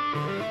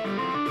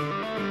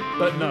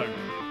 But no.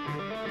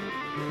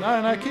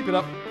 No, keep it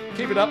up.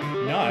 Keep it up.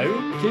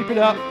 No. Keep it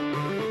up.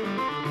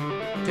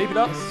 Keep it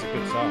up. This is a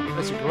good song.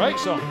 It's a great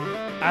song.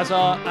 As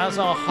are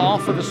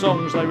half of the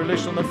songs they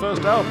released on their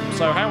first album.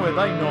 So how are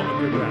they not a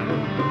good band?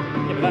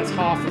 Yeah, but that's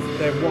half of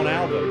their one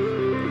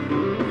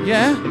album.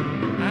 Yeah.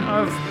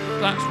 Out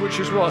of which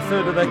is what, a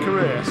third of their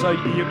career. So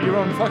you're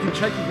on fucking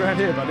shaky ground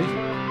here, buddy.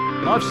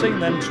 I've seen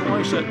them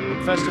twice at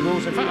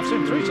festivals. In fact, I've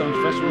seen 3 times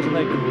at festivals, and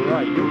they're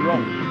great. You're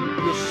wrong.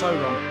 You're so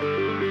wrong.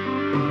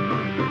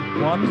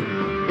 1,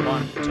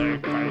 2, 3,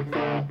 4,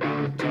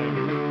 1,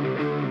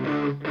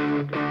 2.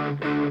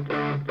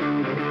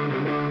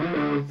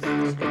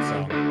 It's a good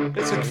song.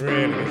 It's It's a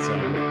really good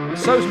song.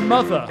 So's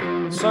Mother.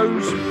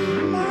 So's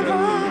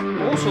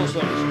all sorts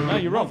of things. No,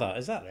 you're wrong. Mother,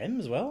 is that them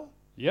as well?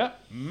 Yeah,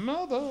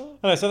 Mother.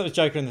 Okay, so that was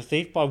Joker and the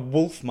Thief by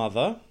Wolf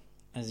Mother,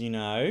 as you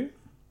know.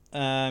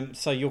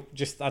 So you're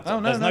just. There's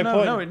no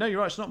point. No, you're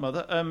right. It's not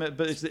Mother.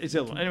 But it's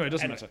the other one. Anyway, it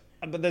doesn't matter.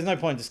 But there's no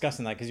point in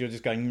discussing that because you're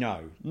just going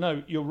no.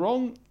 No, you're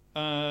wrong.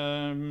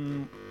 Oh,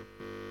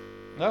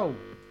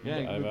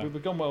 yeah,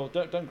 we've gone well.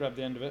 Don't grab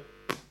the end of it.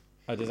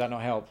 Oh, does that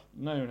not help?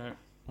 No.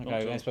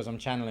 Okay, I suppose I'm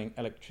channeling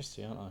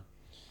electricity, aren't I?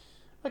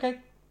 Okay.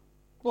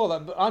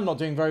 Well, I'm not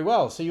doing very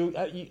well. So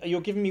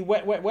you're giving me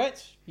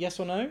wet? Yes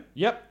or no?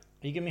 Yep.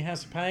 Are you giving me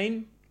House of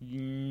Pain?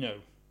 No.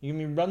 You giving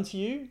me Run to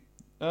You?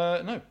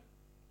 No.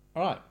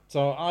 All right.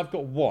 So I've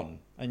got 1,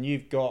 and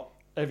you've got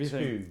Everything.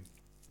 2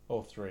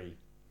 or 3.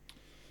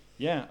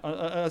 Yeah.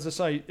 As I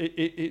say,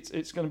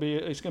 it's going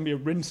to be a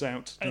rinse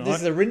out. And this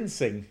is a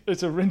rinsing.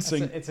 It's a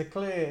rinsing. It's a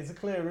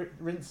clear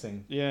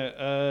rinsing. Yeah.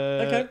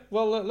 Okay.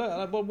 Well,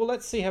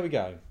 let's see how we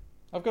go.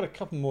 I've got a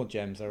couple more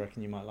gems I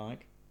reckon you might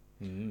like.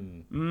 I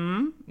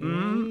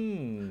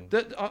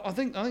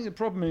think the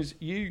problem is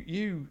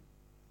you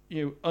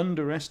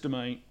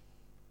underestimate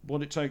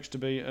what it takes to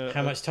be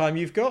How much time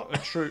you've got? a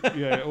true.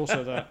 Yeah.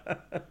 Also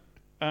that.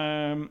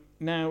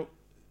 Now,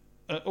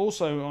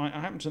 also I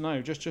happen to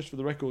know just for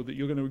the record that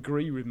you're going to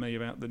agree with me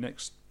about the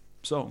next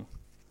song.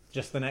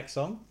 Just the next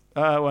song?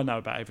 Well, no,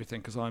 about everything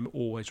because I'm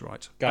always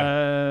right.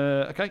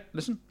 Go. Okay,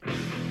 listen.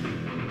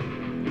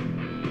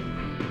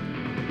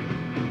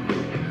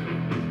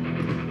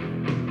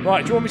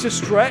 Right, do you want me to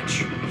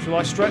stretch? Shall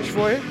I stretch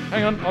for you?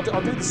 Hang on,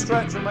 I'll do the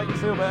stretch and make you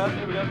feel better.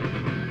 Here we go.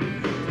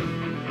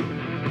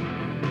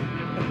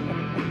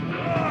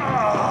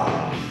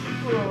 I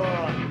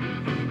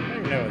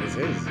don't know what this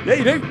is. Yeah,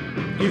 you do.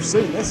 You've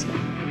seen this.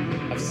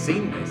 I've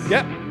seen this.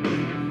 Yep.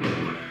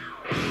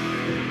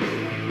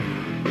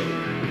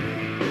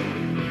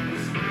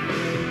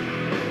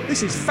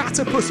 This is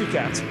Fatter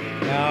Pussycat.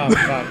 Oh,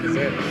 fuck, is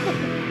it?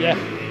 Yeah.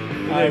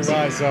 Oh,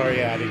 right, sorry,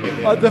 yeah, I didn't get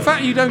the other The one.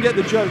 fact you don't get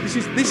the joke. This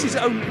is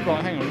only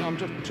right. Hang on, I'm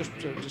just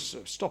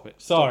stop it.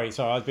 Sorry,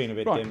 I was being a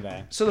bit Right. dim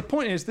there. So the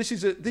point is, this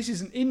is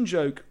an in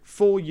joke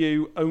for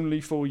you, only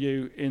for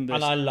you in this.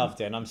 And I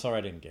loved it, and I'm sorry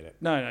I didn't get it.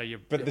 No, you.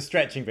 But the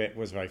stretching bit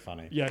was very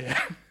funny. Yeah.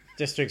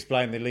 Just to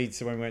explain, the lead,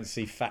 so when we went to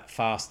see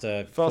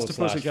Faster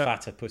Pussycat.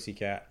 Fatter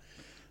Pussycat,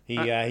 he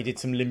did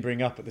some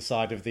limbering up at the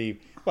side of the.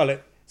 Well,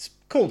 it's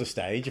called a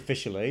stage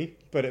officially,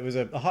 but it was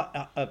a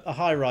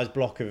high-rise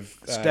block of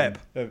Step.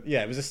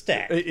 Yeah, it was a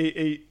step.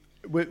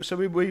 So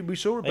we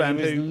saw a And band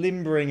he was who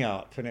limbering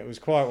up, and it was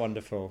quite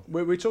wonderful.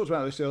 we talked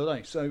about this the other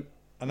day. So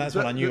And that's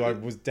when I knew I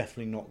was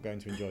definitely not going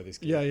to enjoy this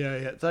game.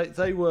 yeah.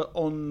 They were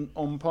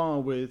on par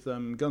with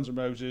Guns N'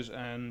 Roses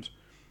and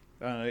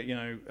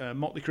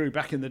Motley Crue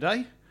back in the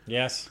day.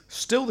 Yes.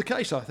 Still the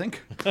case, I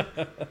think. They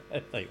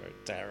were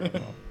terrible.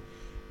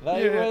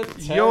 They were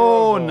terrible.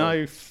 You're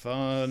no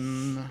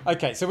fun.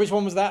 Okay, so which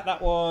one was that?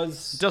 That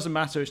was... Doesn't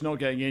matter. It's not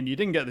getting in. You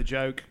didn't get the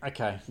joke.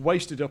 Okay.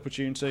 Wasted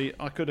opportunity.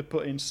 I could have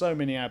put in so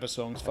many ABBA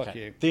songs. Fuck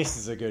Okay. you. This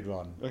is a good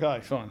one.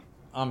 Okay, fine.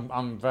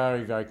 I'm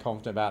very, very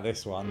confident about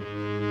this one.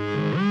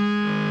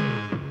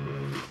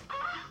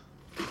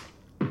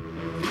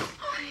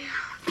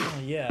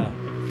 Oh yeah.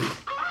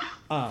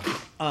 Oh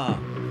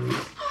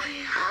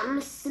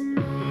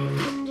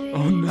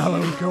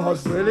no, oh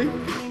God, really?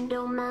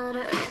 Don't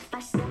matter if I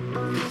step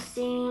on the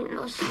scene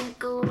or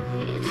sneak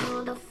away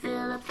to the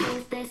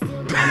Philippines. They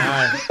still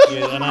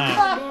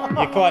I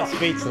know. You're quite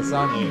speechless,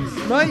 aren't you?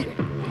 Mate,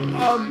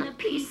 want a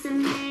piece of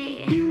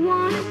me. You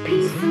want a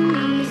piece of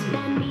me.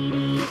 Spend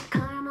media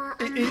karma.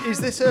 is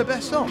this her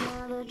best song?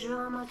 Another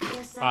drama.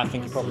 Guess I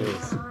think it probably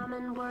is.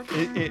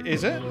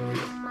 Is it?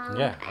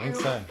 Yeah, I think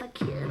so.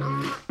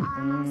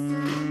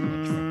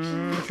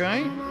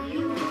 Okay.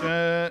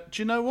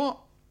 Do you know what?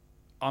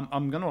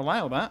 I'm going to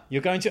allow that.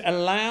 You're going to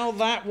allow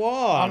that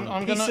one.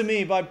 I'm Piece gonna- of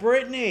Me by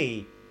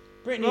Britney.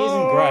 Britney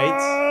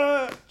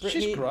isn't great.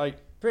 She's great.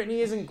 Britney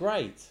isn't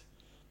great,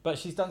 but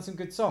she's done some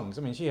good songs.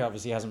 I mean, she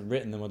obviously hasn't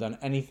written them or done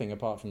anything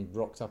apart from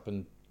rocked up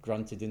and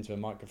grunted into a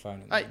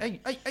microphone. Hey,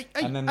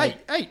 And then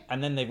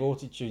And then they've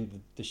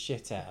auto-tuned the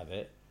shit out of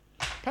it.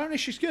 Apparently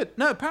she's good.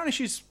 No, apparently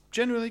she's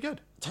genuinely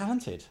good.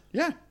 Talented.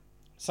 Yeah.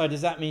 So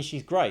does that mean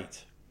she's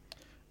great?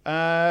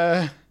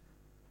 Well,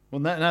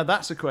 now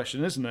that's a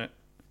question, isn't it?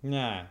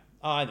 No.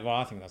 I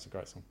think that's a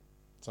great song.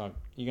 So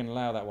you're going to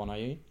allow that one, are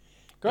you?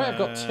 Great, I've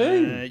got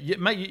two. Yeah,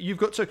 mate, you've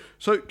got two.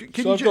 So can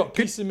So you I've got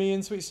Piece of Me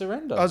and Sweet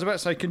Surrender. I was about to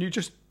say, can you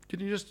just?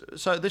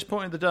 So at this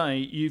point in the day,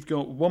 you've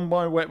got one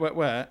by Wet Wet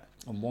Wet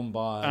And one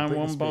by and Britney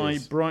one by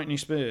Spears. Britney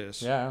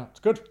Spears. Yeah, it's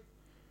good.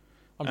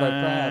 I'm very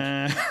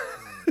proud.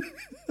 Uh,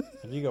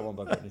 Have you got one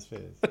by Britney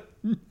Spears?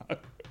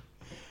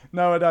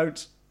 No, I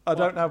don't. I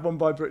don't have one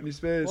by Britney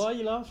Spears Why are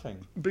you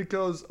laughing?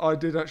 because I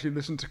did actually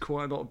listen to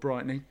quite a lot of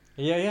Britney.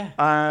 Yeah.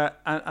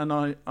 And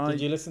I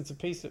Did you listen to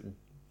Piece of Me?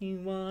 You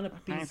want a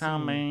piece Tell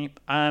of me?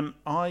 me.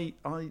 I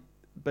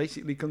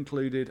basically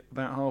concluded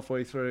about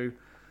halfway through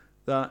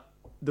that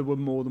there were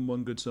more than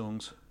one good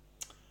songs.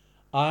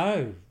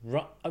 Oh,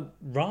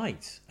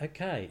 right.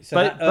 Okay. So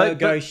But-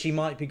 ergo, but- she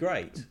might be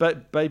great.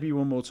 But Baby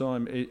One More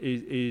Time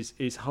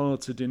is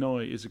hard to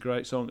deny is a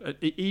great song.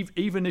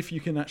 Even if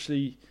you can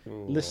actually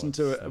listen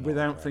to it's it not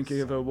without a great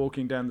thinking of her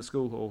walking down the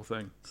school hall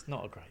thing. It's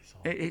not a great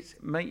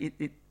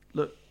song.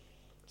 Look,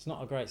 It's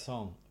not a great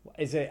song.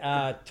 Is it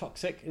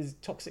Toxic? Is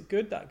Toxic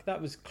good?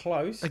 That was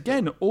close.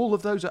 again, all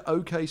of those are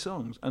okay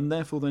songs, and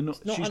therefore they're not.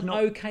 It's not she's an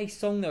not. okay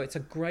song though. It's a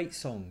great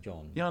song,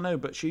 John. Yeah, I know,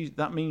 but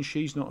that means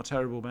she's not a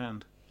terrible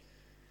band.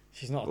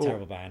 She's not a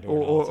terrible band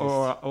or an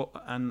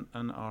artist.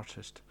 An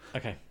artist.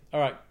 Okay. All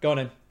right. Go on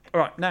in.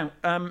 All right, now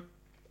I'm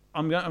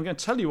going to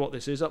tell you what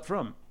this is up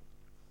front.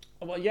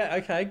 Oh, well, yeah.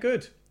 Okay.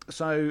 Good.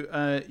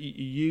 So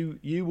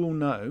you will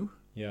know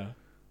Yeah.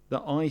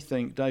 that I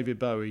think David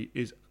Bowie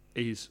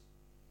is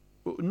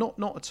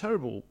not a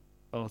terrible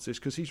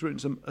artist because he's written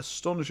some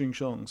astonishing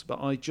songs,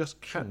 but I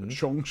just can't.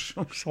 Songs.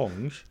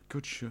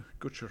 Good.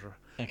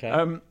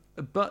 Okay.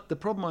 But the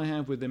problem I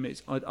have with him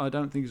is I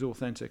don't think he's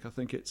authentic. I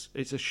think it's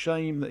a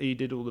shame that he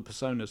did all the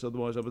personas.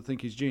 Otherwise, I would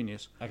think he's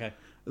genius. Okay.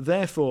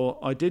 Therefore,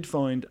 I did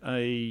find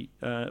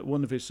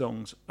one of his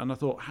songs, and I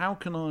thought, how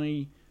can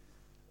I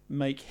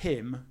make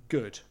him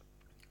good?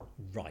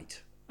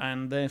 Right.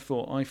 And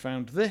therefore, I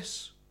found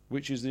this,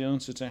 which is the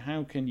answer to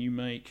how can you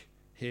make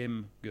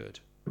him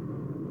good.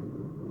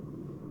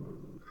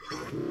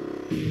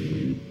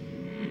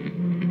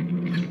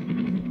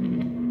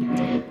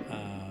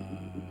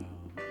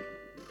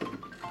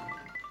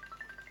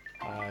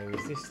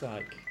 Is this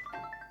like?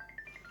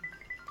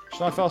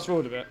 Shall I fast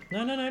forward a bit?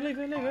 No. Leave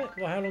it.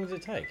 Well, how long does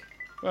it take?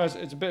 Well,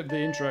 it's a bit of the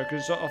intro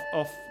because it's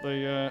off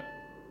the.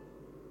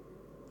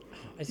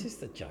 Is this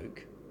the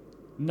joke?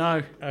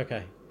 No.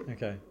 Okay.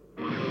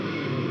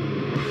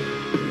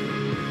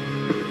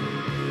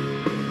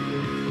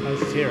 Oh,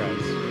 this is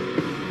Heroes.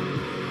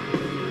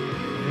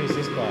 Who's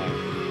this by?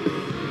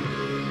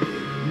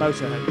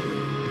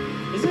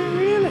 Motorhead. Is it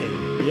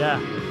really? Yeah.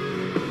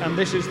 And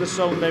this is the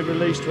song they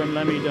released when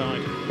Lemmy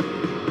died.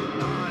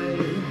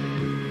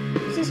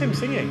 Is this him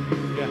singing?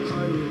 Yes.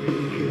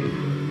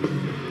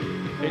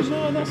 Oh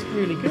no, that's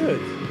really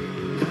good.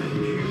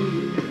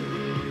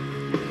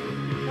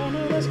 Oh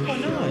no, that's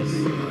quite nice.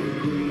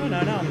 Oh no,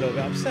 now I'm a little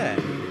bit upset.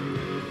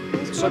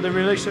 That's So quite- they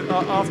released it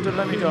after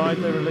Lemmy died.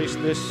 They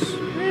released this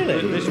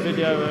Really? this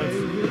video of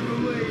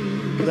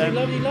Because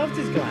them. he loved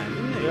his glam,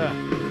 didn't he? Yeah.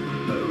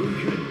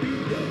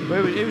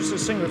 Well, he was the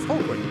singer of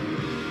Hawkwind.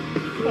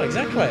 Well,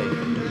 exactly.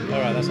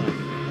 All right, that's enough.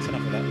 That's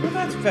enough of that. Well,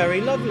 that's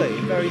very lovely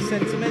and very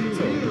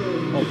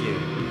sentimental of you.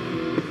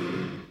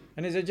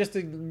 And is it just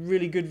a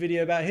really good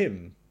video about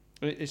him?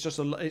 It's just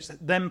it's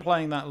them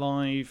playing that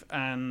live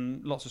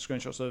and lots of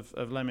screenshots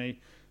of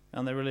Lemmy,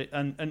 and they really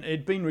and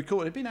it'd been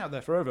recorded, it'd been out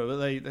there forever, but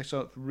they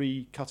sort of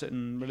recut it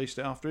and released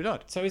it after he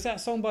died. So is that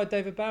song by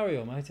David Bowie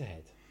or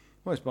Motorhead?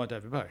 Well, it's by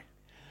David Bowie.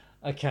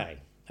 Okay,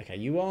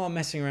 you are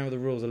messing around with the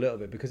rules a little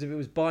bit because if it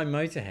was by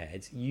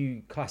Motorhead,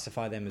 you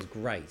classify them as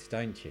great,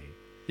 don't you?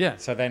 Yeah.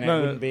 So then it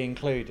No, wouldn't be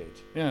included.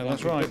 Yeah,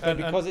 that's right. But And-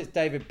 because it's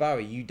David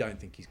Bowie, you don't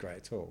think he's great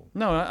at all.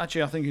 No,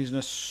 actually, I think he's an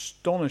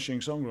astonishing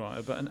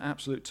songwriter, but an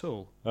absolute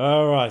tool.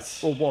 All right.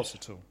 Or was a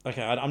tool.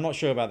 Okay, I'm not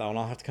sure about that one.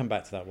 I'll have to come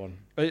back to that one.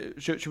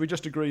 Should we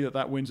just agree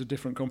that wins a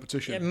different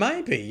competition? Yeah,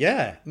 maybe,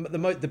 yeah.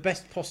 The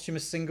best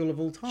posthumous single of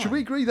all time. Should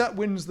we agree that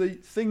wins the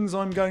things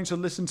I'm going to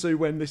listen to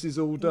when this is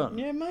all done?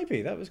 Yeah,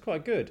 maybe. That was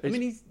quite good. I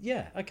mean, he's...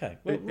 Yeah, okay.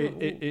 We'll come back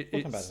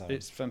to that one.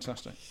 It's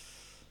fantastic.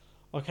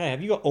 Okay,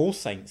 have you got All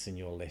Saints in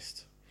your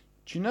list?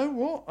 Do you know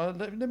what?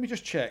 Let me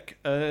just check.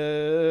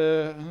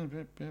 No.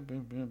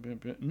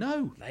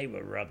 They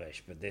were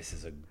rubbish, but this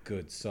is a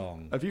good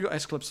song. Have you got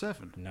S Club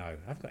 7? No,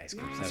 I've got S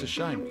Club It's a 7.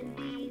 shame.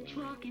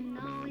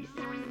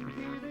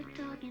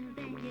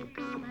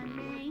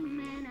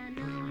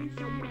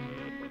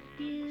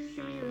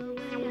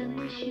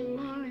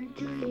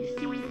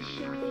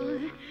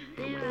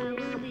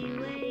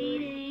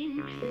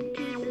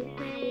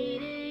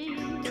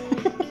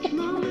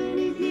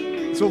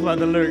 It's all about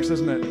the lyrics,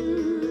 isn't it? This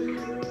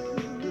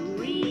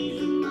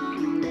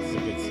is a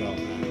good song,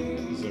 man.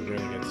 This is a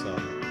really good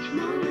song.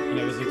 And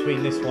it was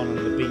between this one and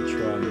the Beach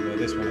one, but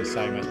this one is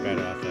so much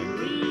better, I think.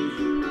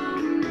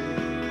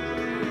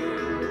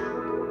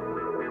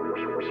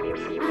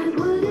 I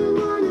wouldn't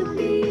wanna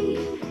be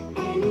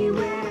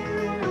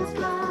anywhere else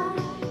but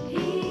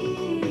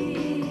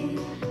here.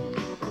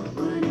 I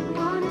wouldn't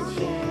wanna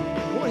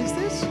share What is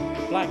this?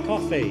 Black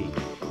Coffee.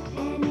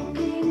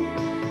 anything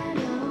at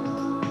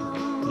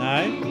all. No?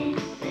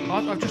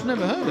 I've just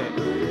never heard it.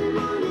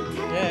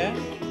 Yeah.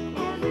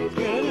 It's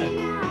good, isn't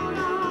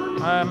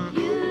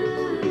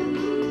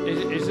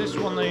it? Is this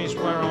one of these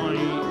where I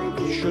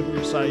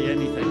shouldn't say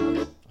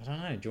anything? I don't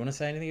know. Do you want to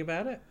say anything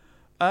about it?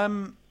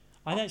 Um,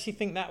 I actually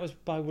think that was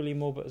by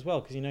William Orbit as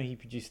well, because you know he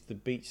produced the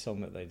Beach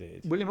song that they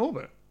did. William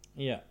Orbit.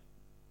 Yeah.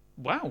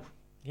 Wow.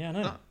 Yeah, I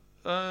know.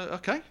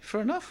 Okay, fair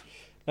enough.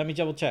 Let me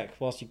double check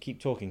whilst you keep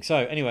talking. So,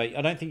 anyway,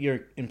 I don't think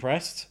you're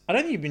impressed. I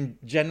don't think you've been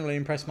generally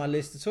impressed by my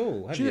list at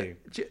all, have you?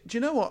 Do you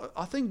know what?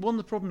 I think one of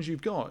the problems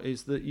you've got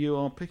is that you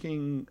are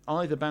picking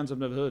either bands I've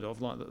never heard of,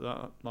 like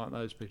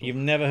those people. You've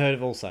never heard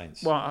of All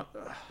Saints? Well,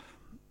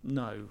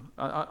 no.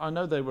 I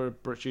know they were a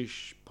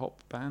British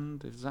pop band.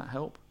 Does that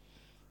help?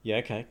 Yeah,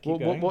 okay. Keep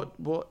going.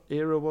 What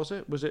era was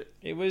it? Was it?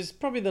 It was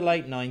probably the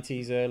late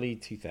 90s, early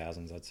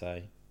 2000s, I'd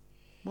say.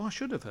 Well, I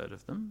should have heard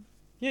of them.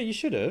 Yeah, you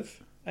should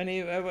have. And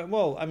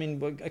well, I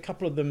mean, a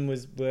couple of them it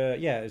was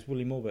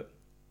William Orbit,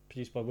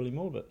 produced by William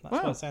Orbit. That's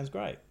Wow. why it sounds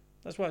great.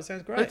 That's why it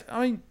sounds great.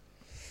 I mean,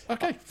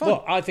 okay, fine.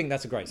 Well, I think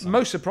that's a great song.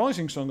 Most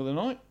surprising song of the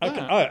night. Okay.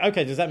 That. Oh,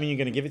 okay. Does that mean you're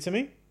going to give it to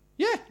me?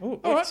 Yeah. Oh,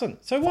 All right.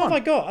 excellent. So what have I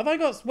got? Have I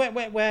got Wet,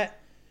 Wet, Wet?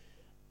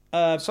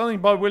 Something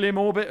by William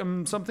Orbit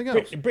and something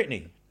else.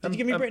 Britney. Did you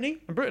give me Britney?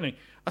 And Brittany.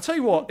 I tell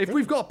you what, if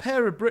we've got a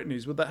pair of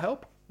Britneys, would that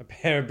help? A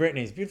pair of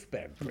Britneys. Beautiful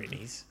pair of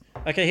Britneys.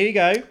 Okay, here you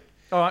go.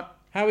 All right.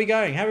 How are we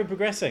going? How are we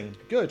progressing?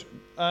 Good.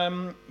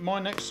 My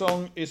next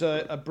song is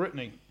a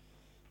Britney.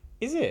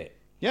 Is it?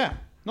 Yeah,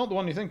 not the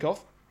one you think of.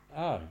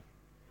 Oh,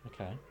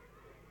 okay.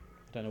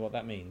 I don't know what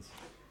that means.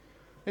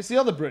 It's the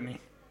other Britney.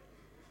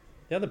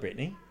 The other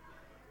Britney?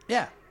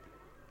 Yeah.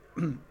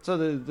 So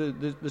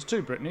there's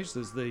two Britneys.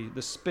 There's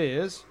the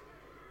Spears,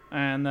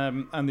 and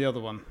the other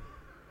one,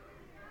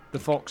 the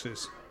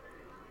Foxes.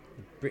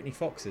 Britney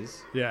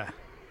Foxes? Yeah.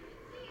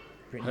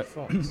 Britney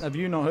Fox? Have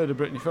you not heard of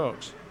Britney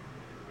Fox?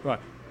 Right.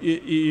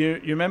 You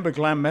remember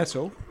glam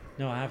metal?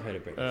 No, I have heard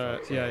of Britney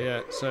Fox.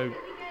 Yeah. So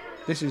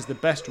this is the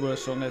best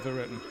worst song ever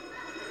written.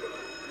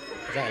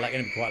 Is that like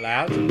going to be quite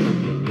loud?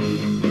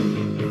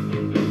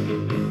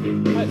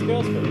 Oh, it's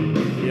Girl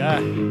School. Yeah.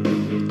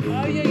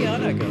 Oh, yeah, I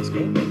know Girl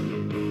School.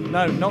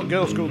 No, not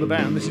Girl School the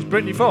band. This is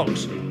Britney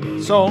Fox.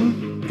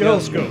 Song Girl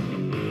School.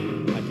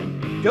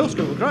 Okay. Girl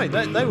School were great.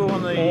 They were one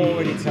of the.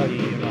 Already tell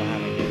you you're not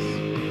having this.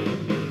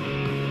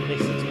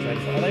 This looks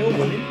dreadful. Are they all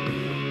women?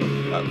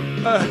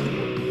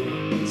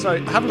 So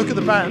have a look at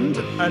the band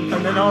and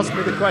then ask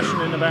me the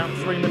question in about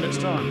 3 minutes'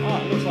 time. Oh,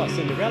 it looks like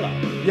Cinderella.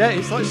 Yeah,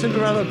 it's like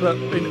Cinderella, but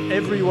in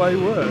every way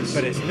worse.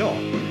 But it's not.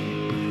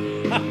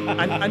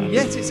 and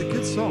yet it's a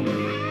good song.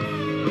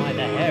 My,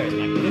 the hair is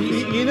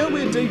magnificent. You know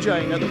we're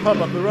DJing at the pub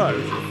up the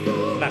road.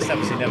 That's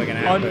obviously never going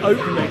to happen.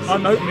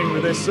 I'm opening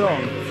with this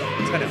song.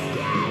 Turn it off.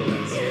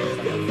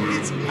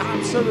 It's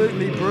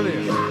absolutely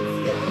brilliant.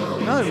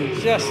 No,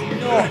 Just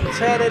not.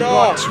 Turn it like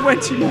off.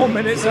 20 more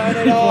minutes. Turn of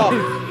it off.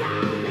 replay.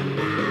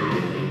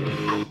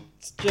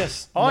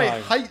 Just I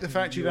no. hate the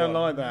fact you don't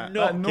like that.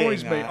 not That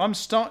annoys getting me.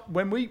 that.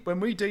 When we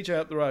DJ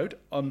up the road,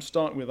 I'm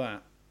starting with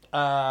that.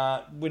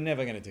 We're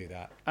never going to do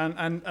that.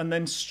 And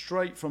then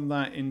straight from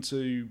that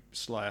into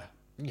Slayer.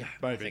 Yeah,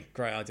 Maybe.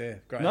 Great idea.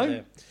 Great No?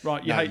 idea.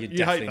 Right, no, you're you're hate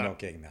definitely that. not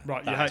getting that.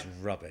 Right, you That is hate-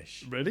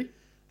 rubbish. Really?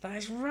 That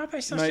is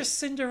rubbish. That's Mate. just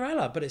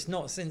Cinderella, but it's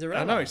not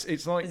Cinderella. I know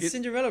it's like And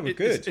Cinderella were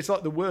good. It's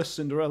like the worst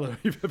Cinderella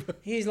you've ever.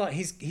 He's like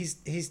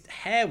his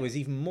hair was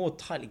even more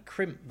tightly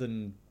crimped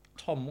than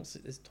Tom. What's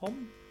it? Is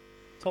Tom?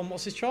 Tom,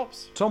 what's his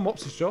chops? Tom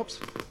What's his chops?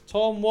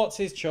 Tom, what's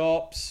his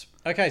chops?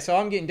 Okay, so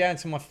I'm getting down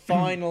to my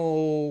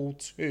final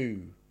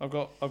two. I've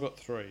got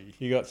three.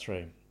 You got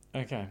three.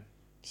 Okay.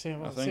 See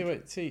what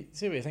think.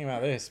 you think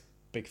about this,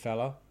 big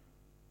fella.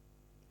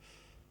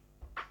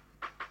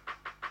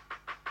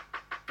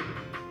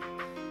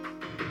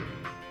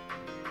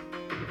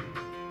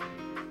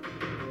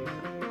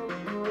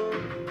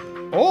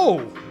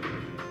 Oh!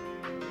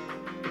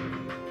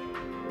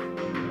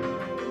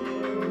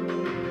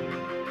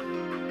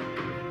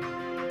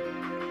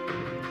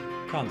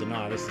 Can't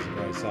deny this is a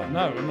great song.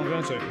 No, I'm not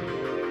going to.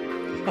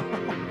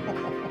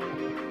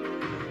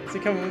 Is he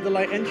coming with the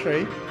late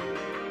entry?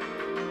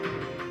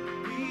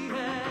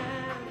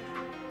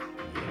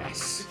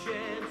 Yes.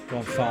 Go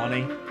on,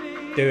 Farney.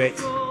 Do it.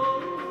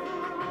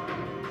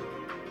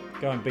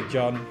 Go on, Big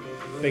John.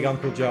 Big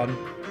Uncle John.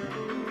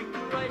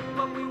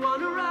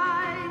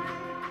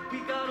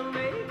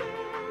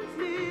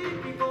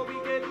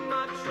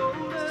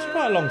 It's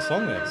quite a long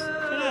song, this. Do you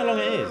know how long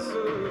it is?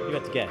 You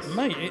have to guess.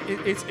 Mate,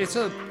 it's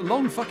a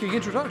long fucking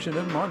introduction,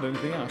 never mind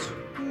anything else.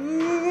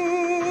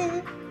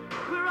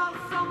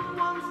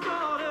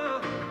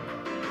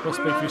 Well,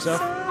 speak for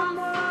yourself.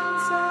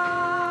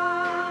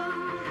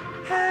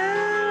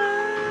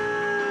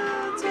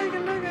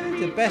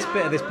 The best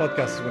bit of this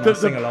podcast is when I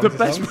sing along The to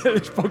best songs. bit of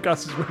this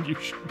podcast is when you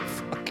should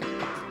fuck. Good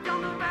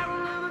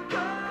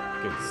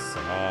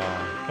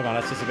song. Come on,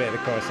 let's just a bit of the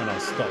chorus and I'll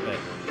stop it.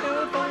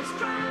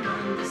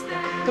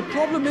 The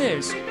problem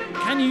is,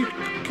 can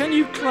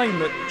you claim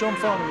that John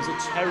Farnham is a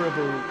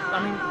terrible...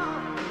 I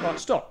mean, right,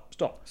 stop.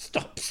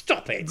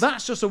 Stop it!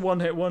 That's just a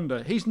one-hit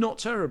wonder. He's not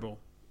terrible.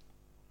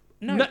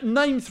 No.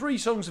 Name 3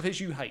 songs of his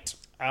you hate.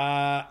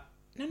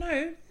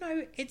 No,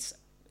 it's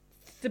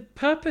the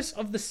purpose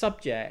of the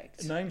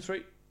subject Name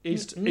 3.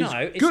 It's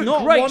it's good,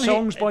 not great one hit-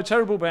 songs by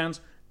terrible bands.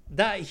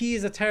 that he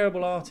is a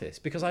terrible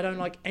artist because I don't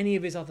like any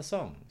of his other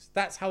songs.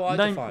 That's how I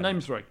define Name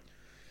it. 3.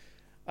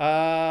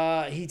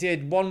 He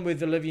did one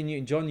with Olivia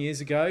Newton-John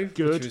years ago,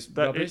 Good. which was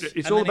That- rubbish. it's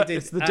And all then he about-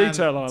 it's the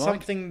detail I like.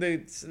 Something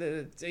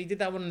that he did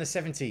that one in the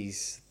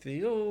 70s.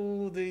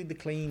 The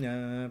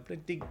cleaner,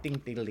 ding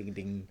ding ding ding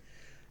ding.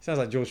 Sounds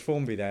like George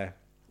Formby there.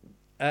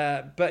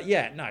 But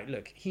yeah, no,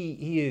 look,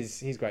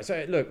 he's great.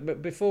 So look,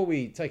 but before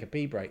we take a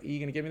pee break, are you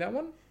going to give me that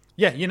one?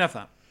 Yeah, you know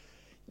that.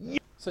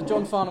 So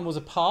John Farnham was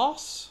a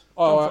pass,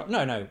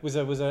 John or was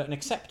an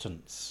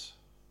acceptance.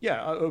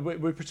 Yeah,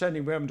 we're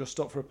pretending we haven't just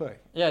stopped for a pee.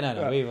 Yeah,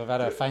 no, we've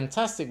had a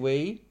fantastic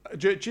wee.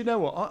 Do you know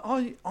what?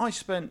 I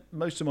spent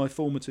most of my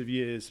formative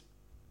years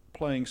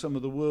playing some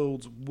of the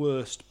world's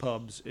worst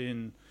pubs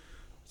in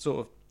sort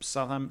of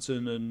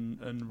Southampton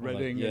and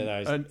Reading.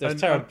 Yeah, and those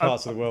terrible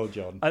parts of the world,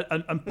 John.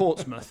 And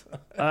Portsmouth.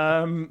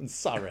 And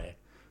Surrey.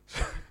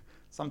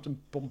 Southampton,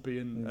 Pompey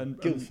and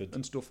Guildford.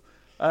 and stuff.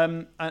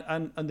 And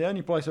the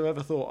only place I've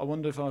ever thought, I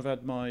wonder if I've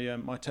had my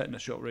my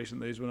tetanus shot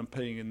recently, is when I'm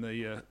peeing in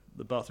the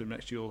bathroom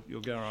next to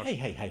your garage.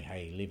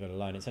 Hey, leave it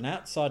alone. It's an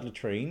outside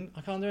latrine.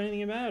 I can't do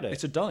anything about it.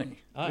 It's a dunny.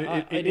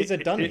 It is a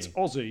dunny. It's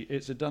Aussie.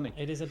 It's a dunny.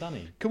 It is a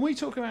dunny. Can we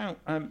talk about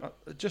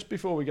just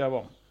before we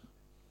go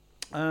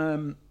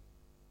on?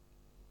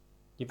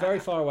 You're very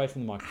far away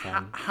from the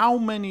microphone. How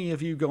many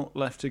have you got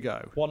left to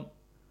go? One.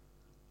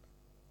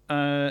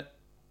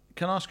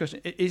 Can I ask a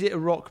question? Is it a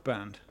rock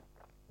band?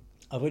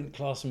 I wouldn't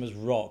class them as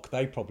rock.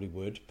 They probably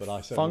would, but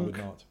I certainly Funk?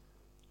 would not.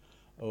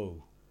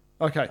 Oh.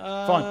 Okay,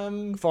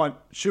 fine.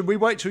 Should we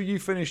wait till you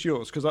finish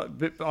yours?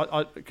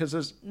 Because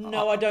there's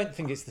No, I don't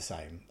think it's the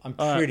same. I'm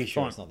All right, pretty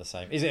sure fine. it's not the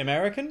same. Is it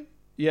American?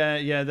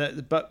 yeah.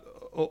 But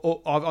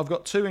I've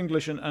got 2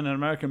 English and an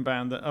American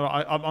band. That all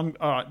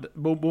right.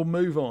 We'll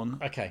move on.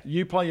 Okay.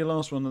 You play your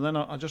last one, and then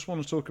I just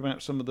want to talk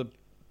about some of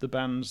the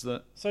bands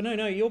that. So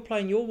no, you're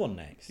playing your one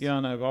next. Yeah, I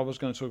know. But I was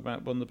going to talk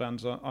about one of the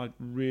bands I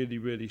really,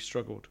 really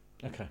struggled.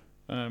 Okay.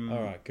 All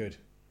All right. Good.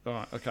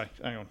 right. Okay.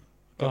 Hang on.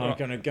 I'm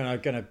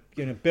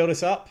gonna build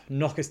us up,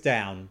 knock us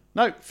down.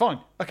 No, fine.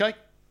 Okay.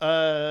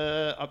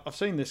 I've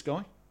seen this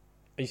guy.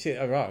 You see?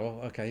 Oh, right.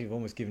 Well, okay. You've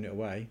almost given it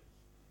away.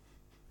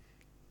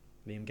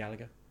 Liam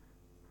Gallagher.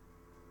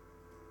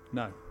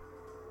 No.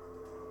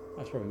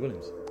 That's Robbie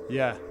Williams.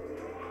 Yeah.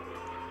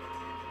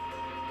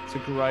 It's a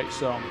great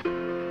song.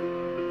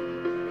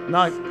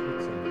 No,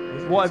 Good song. It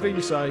is a good whatever song.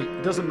 you say,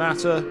 it doesn't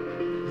matter.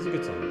 It's a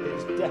good song.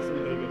 It's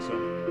definitely a good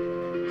song.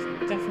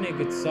 It's definitely a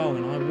good song,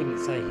 and I wouldn't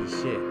say he's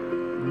shit.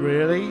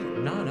 Really?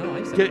 No, I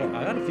used to. Get-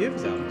 I had a few of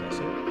his albums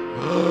actually.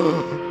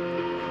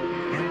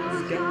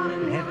 Heaven's gone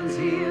and heaven's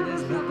here.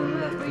 There's nothing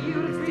left for you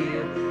to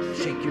fear.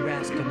 Shake your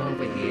ass, come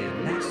over here.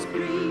 Let's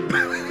scream.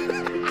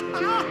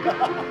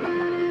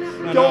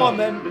 Go on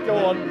then. Go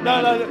on.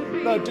 No.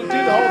 Do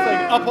the whole thing.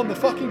 Up on the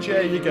fucking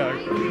chair you go.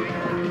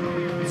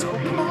 So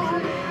come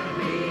on.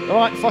 All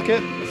right. Fuck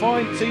it.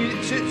 Fine. So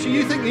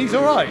you think he's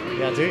all right?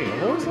 Yeah, I do.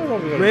 I've always thought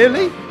Robbie Williams.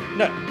 Really?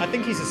 No, I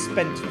think he's a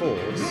spent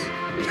force.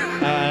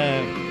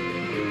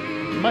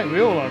 Mate,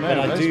 we all are But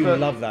I nowadays. do but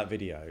love that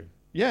video.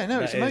 Yeah, no,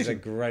 it's That is a amazing.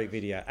 great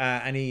video.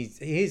 And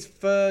his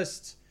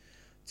first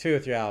 2 or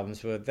 3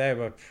 albums were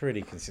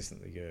pretty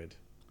consistently good.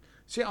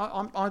 See,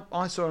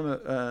 I saw him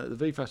at the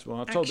V Festival.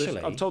 I've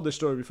Actually- told this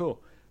story before,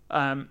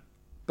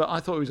 but I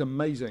thought he was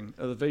amazing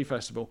at the V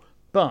Festival.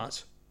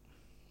 But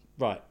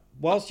Right.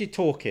 Whilst you're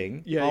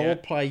talking, Yeah, I yeah. will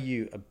play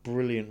you a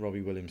brilliant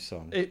Robbie Williams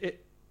song.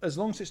 as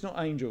long as it's not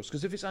Angels,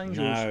 because if it's Angels,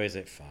 No, is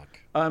it? Fuck.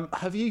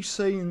 have you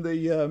seen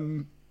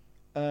the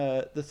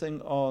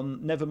thing on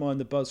Nevermind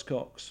the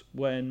Buzzcocks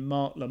when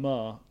Mark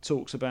Lamar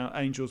talks about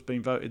Angels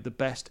being voted the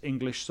best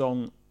English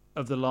song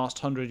of the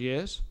last 100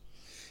 years?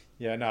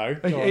 Yeah, no.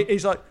 Go on.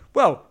 He's like,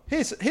 well,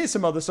 here's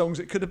some other songs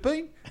it could have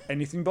been.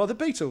 Anything by the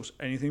Beatles,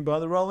 anything by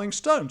the Rolling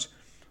Stones,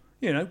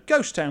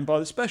 Ghost Town by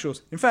the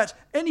Specials. In fact,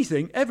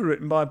 anything ever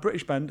written by a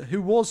British band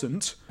who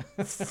wasn't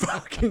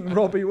fucking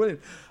Robbie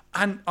Williams.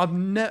 And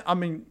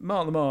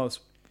Mark Lamar's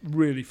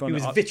really funny.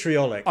 He was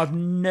vitriolic. I've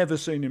never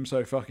seen him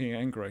so fucking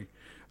angry.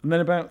 And then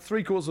about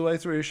 3/4 of the way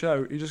through his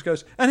show, he just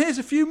goes, and here's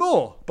a few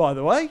more, by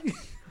the way.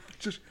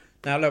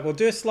 Now, look, we'll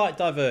do a slight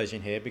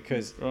diversion here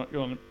because Right,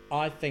 go on.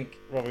 I think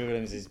Robbie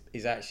Williams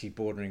is actually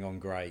bordering on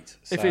great.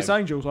 So, If it's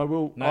Angels, I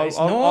will. no, it's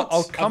not.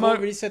 I'll come I've out.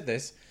 already said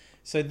this.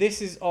 So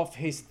this is off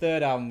his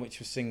third album, which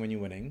was Sing When You're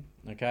Winning.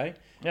 Okay?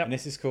 Yep. And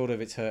this is called If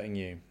It's Hurting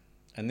You.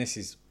 And this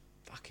is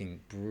fucking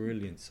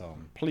brilliant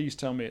song. Please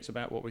tell me it's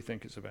about what we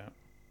think it's about.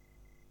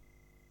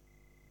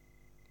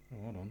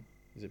 Oh, hold on.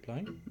 Is it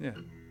playing? Yeah.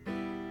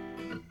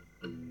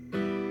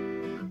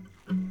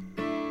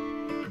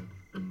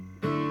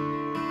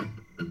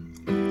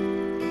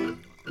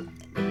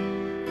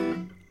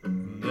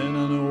 And then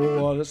I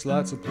know what it's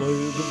like to play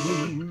the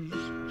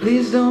blues.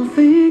 Please don't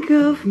think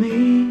of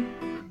me.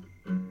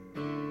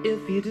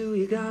 If you do,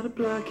 you gotta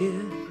block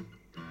it.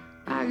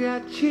 I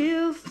got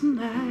chills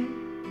tonight,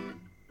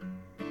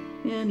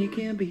 and you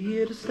can't be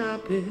here to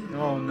stop it.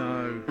 Oh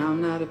no.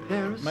 I'm not a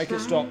parasite. Make it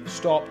stop.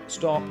 Stop.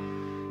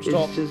 It's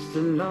just a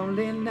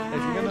lonely night.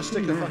 If you're going to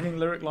stick a tonight. fucking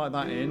lyric like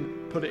that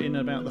in, put it in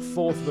about the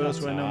fourth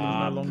verse where no one's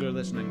no up. longer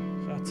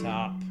listening. Shut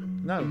up.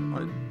 No.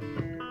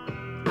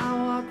 I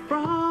walked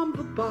from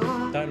the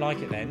bar, Don't like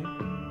it then.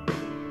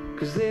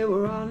 'cause they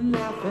were all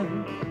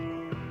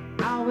laughing.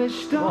 I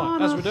wished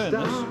on as a we're doing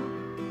this, star,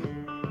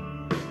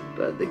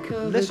 but they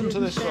covered listen it to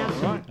in this song,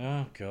 satin. right?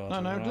 Oh, God.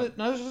 No, all right.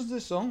 listen to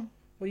this song.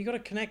 Well, you got to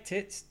connect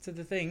it to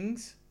the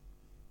things.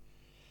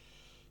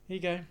 Here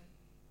you go.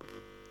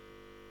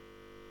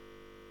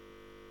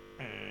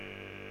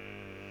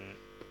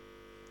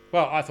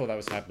 Well, I thought that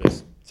was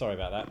fabulous. Sorry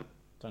about that.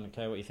 Don't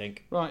care what you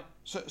think. Right.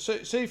 So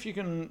see if you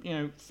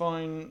can,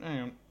 find. Hang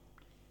on.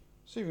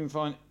 See if you can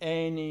find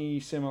any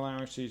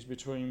similarities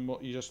between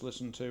what you just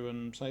listened to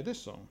and say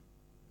this song.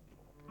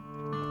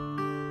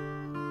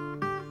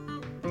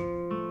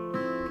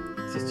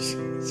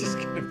 It's just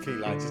going to be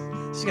like,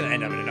 it's going to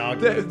end up in an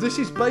argument. This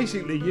is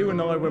basically you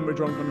and I when we're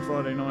drunk on a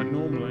Friday night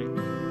normally.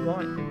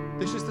 Right.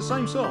 This is the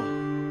same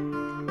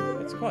song.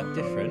 It's quite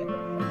different.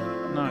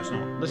 No, it's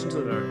not. Listen to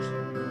the lyrics.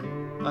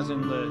 As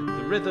in the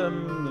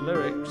rhythm, the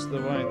lyrics,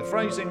 the way the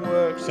phrasing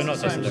works. So not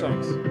it's just the same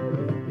lyrics.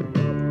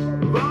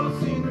 song. I've all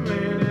seen the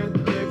man at the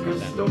liquor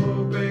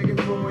store begging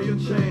for your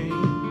change.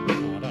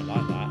 Oh, I don't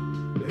like that.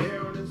 The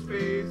hair on his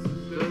face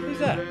is Who's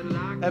that?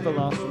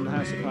 Everlast from the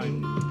House of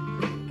Pain.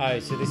 Oh,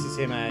 so this is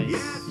him as...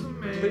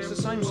 But it's the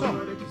same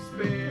song.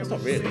 That's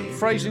not really.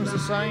 Phrasing's the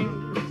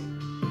same.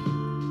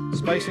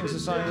 Spacing's the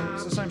same.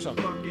 It's the same song.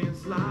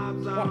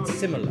 Quite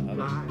similar.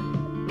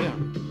 Yeah.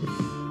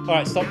 All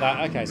right, stop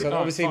that. Okay, so All right,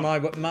 obviously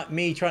fine.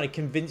 me trying to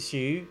convince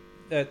you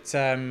that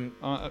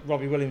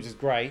Robbie Williams is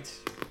great.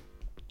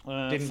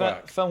 Didn't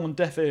work. Fell on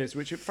deaf ears,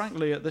 which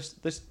frankly at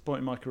this point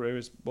in my career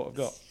is what I've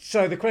got.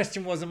 So the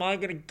question was, am I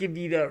going to give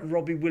you that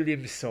Robbie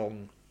Williams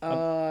song?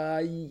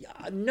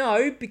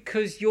 No,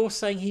 because you're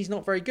saying he's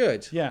not very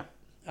good, Yeah.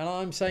 and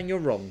I'm saying you're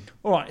wrong.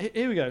 All right,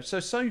 here we go.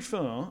 So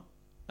far,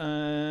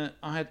 I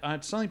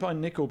had something by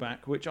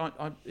Nickelback, which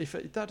if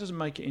that doesn't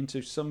make it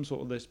into some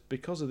sort of list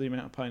because of the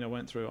amount of pain I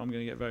went through, I'm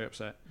going to get very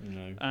upset.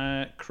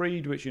 No.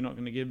 Creed, which you're not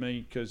going to give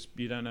me because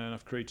you don't know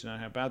enough Creed to know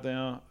how bad they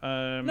are.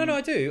 No,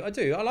 I do.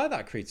 I like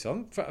that Creed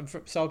song,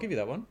 so I'll give you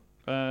that one.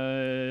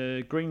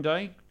 Green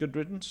Day, Good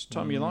Riddance,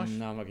 Time of Your Life.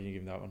 No, I'm not going to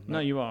give you that one. No,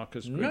 you are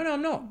because No,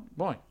 I'm not.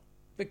 Why?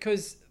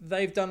 Because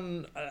they've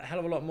done a hell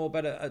of a lot more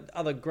better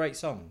other great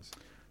songs.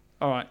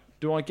 All right.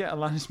 Do I get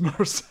Alanis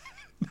Morissette?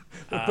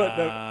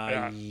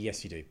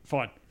 Yes, you do.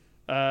 Fine.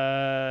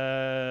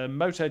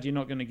 Motorhead, you're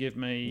not going to give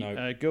me.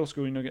 No. Girl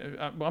School, you're not going.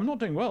 Well, I'm not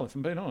doing well, if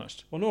I'm being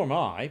honest. Well, nor am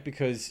I,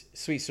 because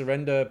Sweet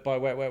Surrender by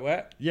Wet Wet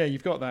Wet. Yeah,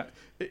 you've got that.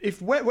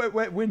 If Wet Wet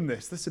Wet win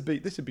this would be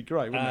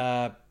great, wouldn't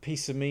it?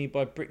 Piece of Me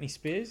by Britney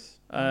Spears.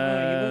 No, you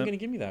weren't going to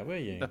give me that, were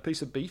you? A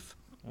piece of beef.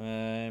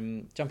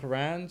 Jump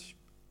Around.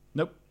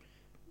 Nope.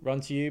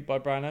 Run to You by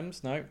Brian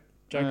Adams. No.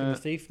 Joke and the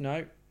Thief.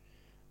 No.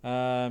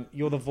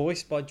 You're the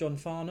Voice by John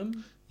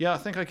Farnham. Yeah, I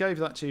think I gave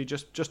that to you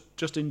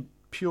just in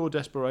pure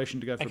desperation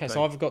to go for. Okay, a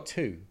so I've got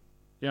two.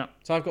 Yeah.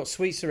 So I've got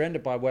Sweet Surrender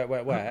by Wet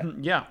Wet Wet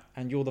Yeah.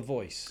 and You're the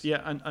Voice.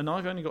 Yeah, and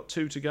I've only got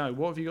two to go.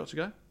 What have you got to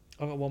go?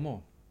 I've got one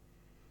more.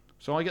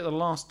 So I get the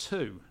last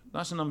two.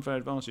 That's an unfair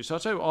advantage. So I'll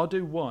tell you what, I'll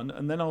do one,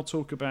 and then I'll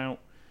talk about.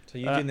 So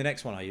you're doing the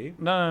next one, are you?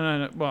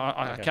 No. Well,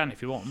 I Okay. can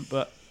if you want,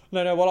 but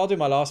No. Well, I'll do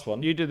my last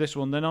one, you do this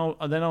one, then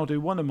I'll do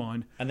one of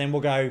mine, and then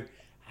we'll go.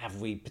 Have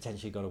we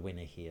potentially got a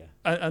winner here?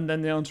 and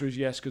then the answer is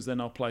yes, because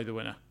then I'll play the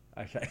winner.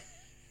 Okay.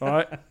 All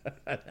right.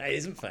 That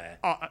isn't fair.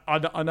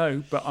 I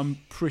know, but I'm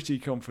pretty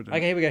confident.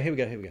 Okay, here we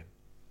go.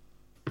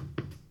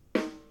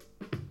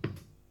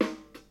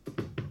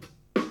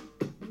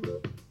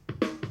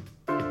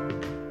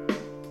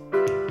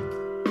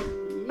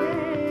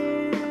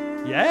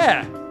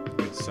 Yeah.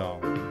 Good song.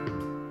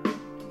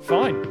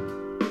 Fine.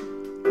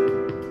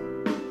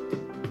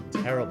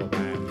 Terrible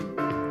band.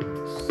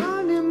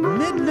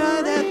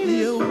 Midnight at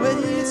the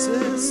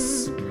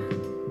Oasis.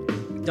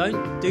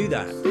 Don't do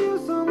that.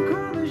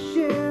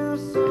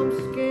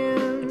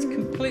 It's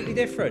completely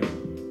different.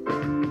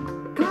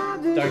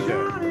 Don't do it.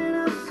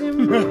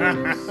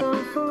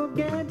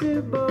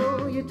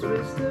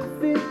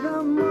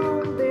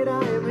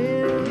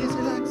 Is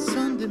it like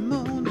Sunday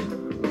morning?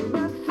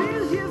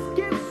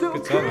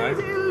 Good song, eh?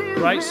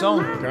 Great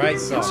song. Great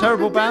song.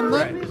 Terrible band,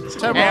 though. Great. It's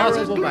terrible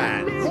artist.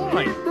 band.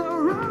 Why?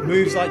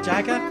 Moves like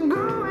Jagger.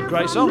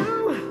 Great song.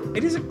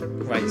 It is a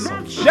great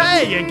song.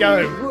 There you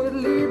go.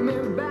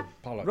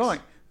 Bollocks.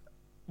 Right.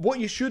 What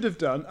you should have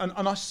done,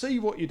 and I see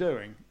what you're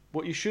doing.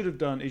 What you should have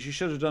done is you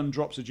should have done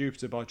Drops of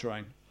Jupiter by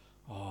Train.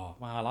 Oh,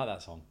 wow, I like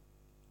that song.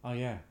 Oh,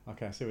 yeah.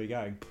 Okay, I see where you're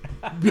going.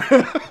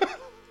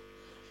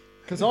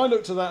 Because I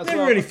looked at that as I didn't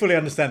well. really fully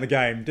understand the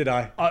game, did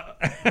I?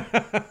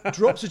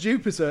 Drops of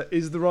Jupiter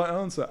is the right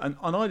answer, and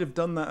I'd have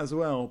done that as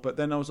well. But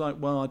then I was like,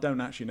 well, I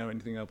don't actually know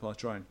anything else by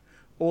Train.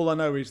 All I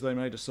know is they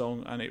made a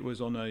song, and it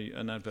was on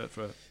an advert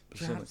for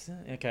something.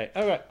 Okay,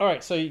 all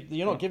right. So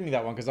you're not giving me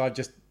that one because I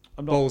just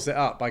balls it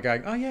up by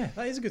going, oh, yeah,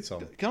 that is a good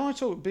song. Can I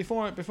talk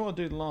before I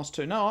do the last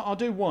two? No, I'll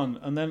do one,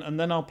 and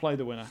then I'll play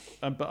the winner.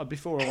 But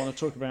before I want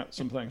to talk about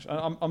some things.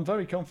 I'm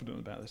very confident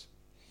about this.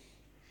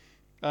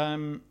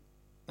 Hang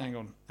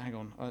on.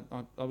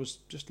 I was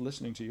just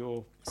listening to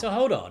your. So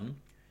hold on.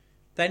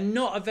 They're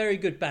not a very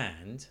good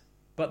band,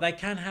 but they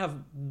can have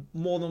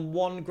more than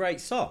one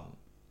great song.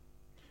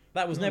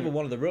 That was never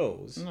one of the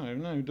rules.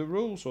 No. The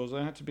rules was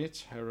they had to be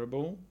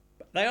terrible.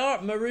 They are.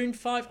 Maroon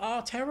 5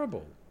 are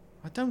terrible.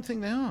 I don't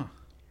think they are.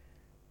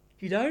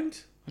 You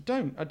don't? I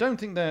don't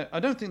think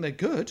they're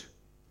good.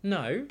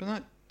 No.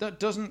 But that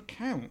doesn't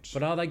count.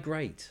 But are they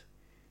great?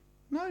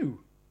 No.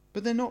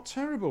 But they're not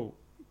terrible.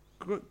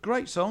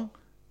 Great song,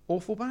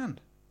 awful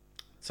band.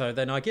 So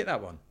then I get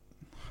that one.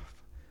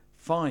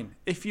 Fine,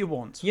 if you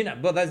want. You know,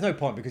 but there's no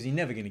point because you're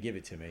never going to give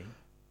it to me.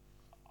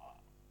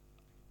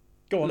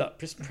 Go on. Look.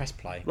 Just press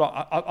play.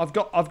 Right, I've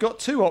got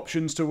two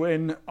options to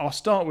win. I'll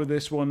start with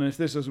this one, and if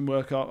this doesn't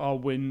work, I'll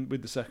win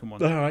with the second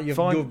one. All right, you're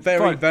Fine, very,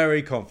 fine.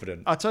 very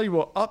confident. I tell you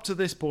what, up to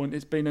this point,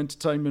 it's been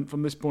entertainment.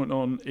 From this point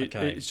on,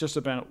 Okay. it's just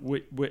about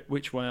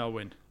which way I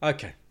win.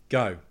 Okay,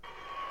 go.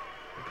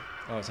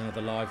 Oh, it's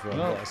another live one.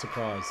 No. What a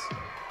surprise.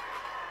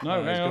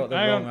 No, he's hang got on, the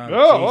hang wrong on. one.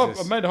 Oh,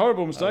 Jesus. I've made a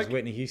horrible That was mistake.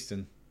 Whitney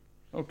Houston.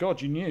 Oh,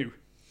 God, you knew.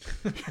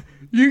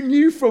 You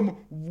knew from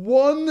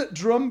one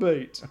drum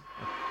beat.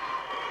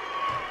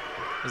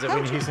 Is it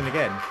Whitney Houston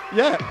again?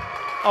 Yeah.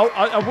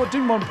 I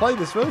didn't want to play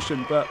this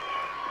version, but...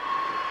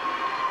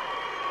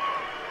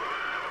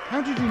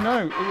 How did you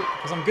know?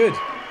 Because I'm good.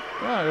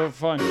 Oh,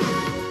 fine. Ooh.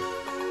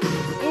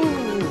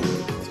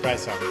 It's a great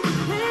song.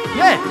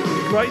 Yeah,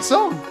 great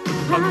song.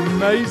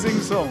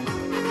 Amazing song.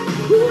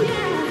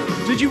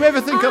 Did you ever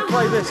think I'd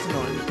play this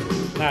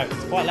tonight? No,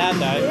 it's quite loud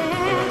though.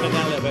 Turn it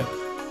down a little bit.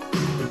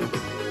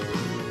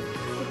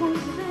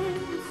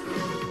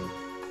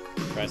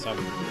 Great song.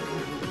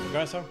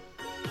 Great song.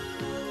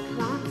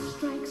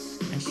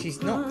 And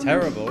she's not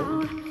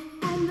terrible.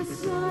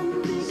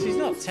 She's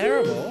not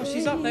terrible.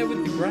 She's up there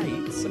with the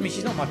greats. I mean,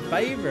 she's not my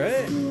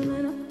favourite.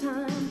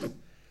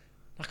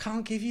 I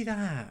can't give you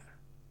that.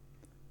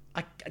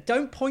 I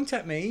don't point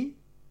at me.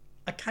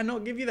 I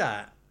cannot give you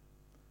that.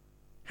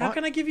 How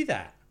can I give you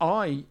that?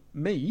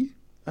 Me,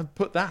 have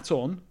put that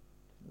on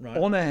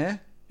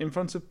air in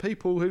front of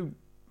people who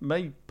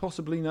may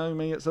possibly know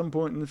me at some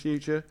point in the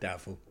future.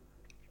 Doubtful.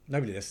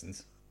 Nobody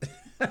listens.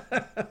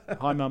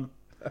 Hi, Mum.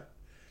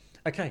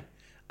 Okay,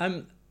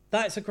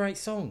 that's a great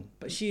song,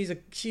 but she's a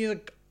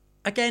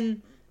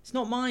again, it's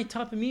not my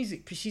type of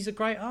music, but she's a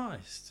great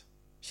artist.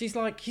 She's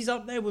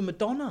up there with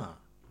Madonna.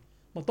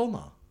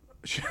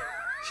 She's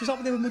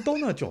up there with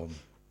Madonna, John.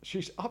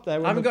 She's up there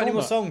with I haven't got any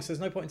more Madonna. songs, so there's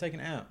no point in taking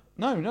it out.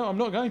 No, I'm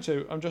not going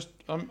to. I'm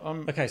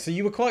Okay, so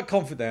you were quite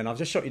confident there, and I've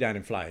just shot you down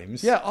in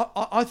flames. Yeah,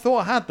 I thought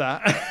I had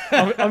that.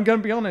 I'm going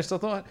to be honest. I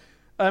thought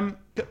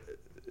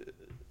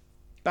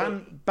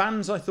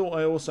bands I thought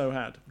I also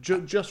had,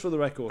 just for the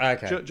record.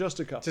 Okay.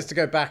 Just a couple. Just to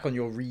go back on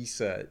your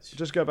research.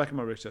 Just go back in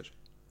my research.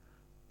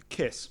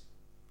 Kiss.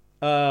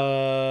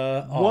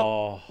 One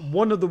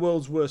of the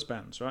world's worst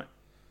bands, right?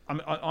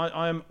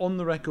 I am on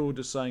the record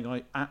as saying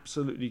I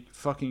absolutely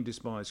fucking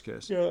despise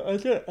Kiss. Yeah, I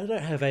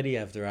don't have any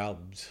of their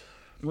albums.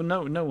 Well,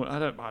 no, I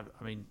don't. I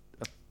mean,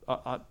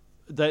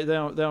 they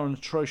are an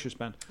atrocious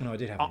band. No, I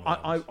did have.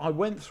 I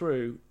went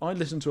through. I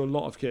listened to a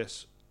lot of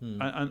Kiss,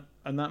 and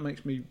that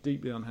makes me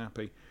deeply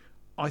unhappy.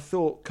 I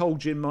thought Cold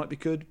Gin might be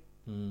good,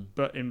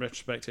 but in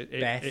retrospect,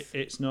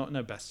 it's not.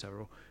 No, Beth's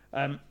terrible.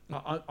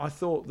 I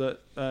thought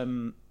that.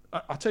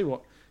 I tell you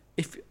what,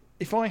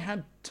 if I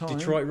had time,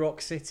 Detroit Rock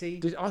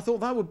City. I thought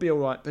that would be all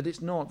right, but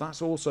it's not.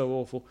 That's also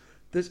awful.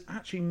 There's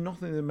actually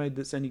nothing they made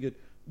that's any good.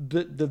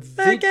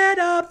 Lick it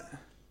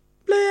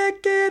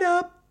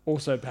up.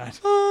 Also bad.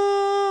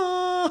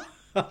 Oh,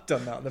 I've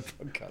done that on the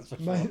podcast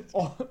before. Mate,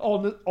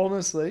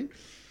 honestly,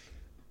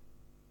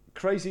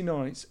 Crazy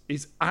Nights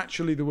is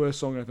actually the worst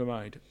song ever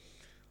made.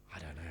 I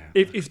don't know.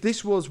 If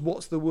this was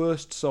what's the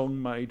worst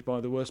song made by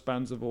the worst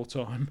bands of all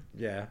time,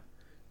 Yeah.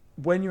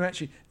 when you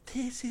actually,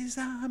 this is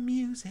our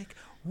music,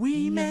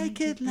 we make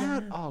it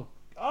loud. Oh,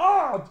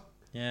 God!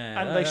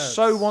 Yeah. And they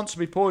so want to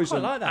be Poison.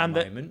 I like that and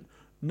moment.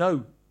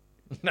 No.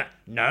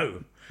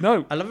 No.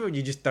 No. I love it when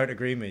you just don't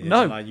agree with me.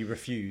 No. Like you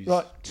refuse.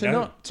 Right,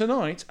 No.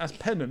 tonight, as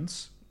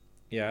penance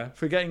Yeah.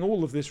 for getting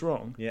all of this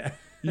wrong, Yeah.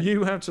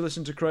 you have to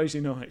listen to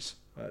Crazy Nights.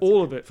 That's All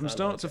good. of it, from I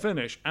start like to it.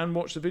 finish, and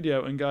watch the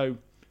video and go,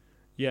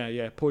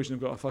 yeah, Poison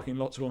have got a fucking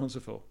lot to answer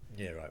for.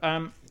 Yeah,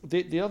 right.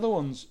 The other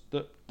ones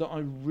that I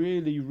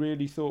really,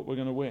 really thought were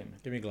going to win.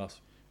 Give me a glass.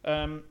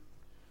 I'm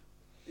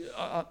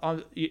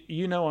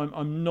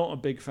not a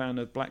big fan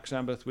of Black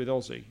Sabbath with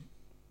Ozzy,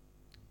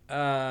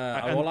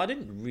 Well, I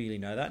didn't really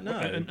know that. No.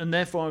 and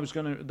therefore I was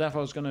going to,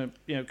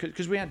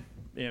 because we had,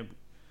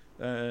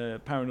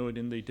 Paranoid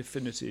in the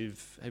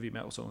definitive heavy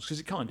metal songs, because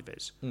it kind of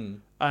is.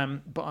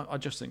 But I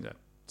just think they're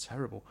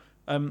terrible.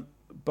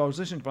 But I was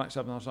listening to Black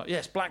Sabbath and I was like,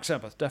 yes, Black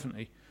Sabbath,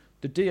 definitely.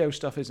 The Dio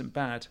stuff isn't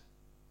bad.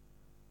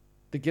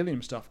 The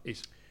Gilliam stuff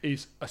is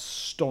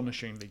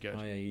astonishingly good.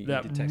 Oh, yeah, you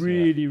They're did text me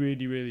really,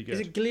 really, really good. Is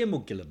it Gilliam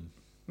or Gillam?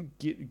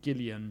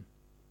 Gillian?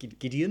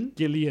 Gideon?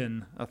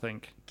 Gillian, I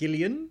think.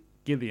 Gillian?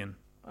 Gillian.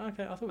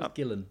 Okay, I thought it was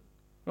Gillan.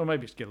 Or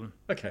maybe it's Gillan.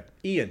 Okay,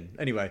 Ian.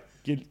 Anyway,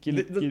 the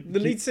The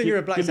lead singer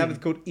of Black Sabbath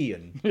is called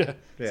Ian. Yeah.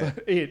 Yeah. So,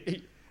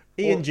 Ian.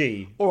 Ian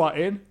G. All right,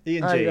 Ian.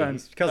 Ian How you G. going?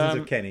 He's cousins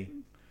of Kenny.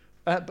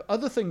 But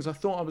other things I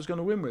thought I was going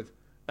to win with.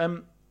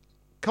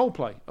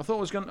 Coldplay. I thought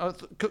I was going to...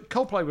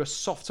 Coldplay were a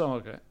soft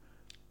target.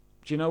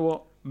 Do you know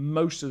what?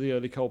 Most of the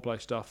early Coldplay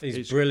stuff He's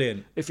is...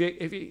 brilliant. If you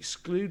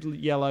exclude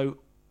Yellow,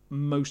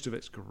 most of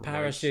it's great.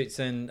 Parachutes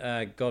and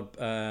God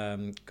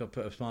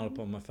put a smile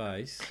upon my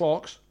face.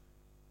 Clocks.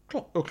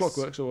 Or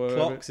Clockworks or whatever.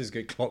 Clocks is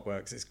good.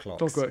 Clockworks is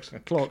clocks.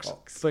 Clockworks.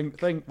 Clocks.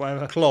 Think,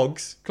 whatever.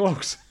 Clogs.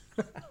 Clocks.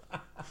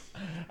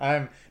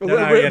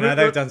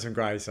 They've done some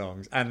great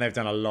songs, and they've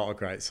done a lot of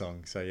great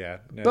songs. So yeah,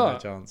 no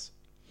chance.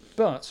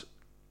 But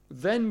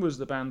then was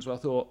the bands where I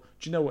thought,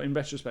 do you know what? In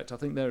retrospect, I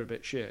think they're a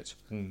bit shit,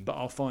 but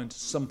I'll find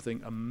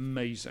something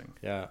amazing.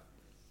 Yeah.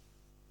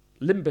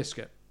 Limp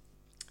Bizkit.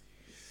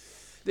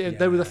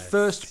 They were the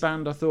first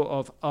band I thought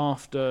of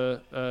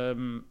after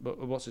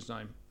what's his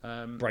name?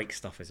 Break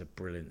Stuff is a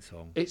brilliant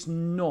song. It's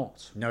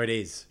not. No, it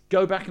is.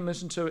 Go back and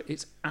listen to it.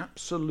 It's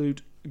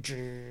absolute.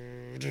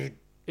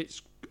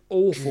 It's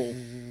awful.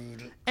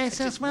 It's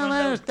just one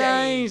of those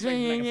days.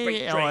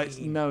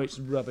 It's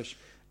rubbish.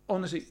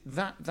 Honestly,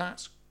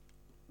 that's.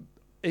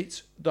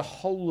 It's the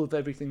whole of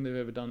everything they've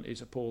ever done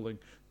is appalling.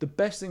 The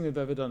best thing they've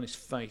ever done is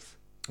Faith,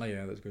 Oh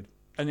yeah, that's good.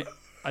 and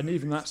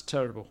even that's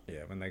terrible.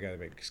 Yeah, when they go a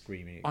bit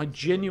screaming. I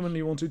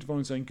genuinely wanted to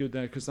find something good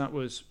there because that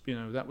was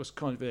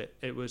kind of it.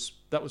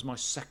 That was my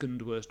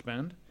second worst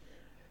band.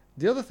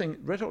 The other thing,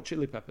 Red Hot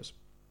Chili Peppers.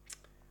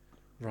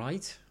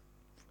 Right.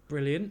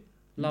 Brilliant.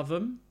 Love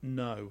them.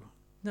 No.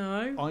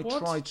 No. I What?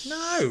 tried.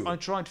 No. I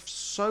tried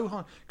so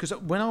hard because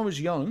when I was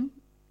young,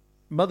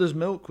 Mother's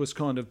Milk was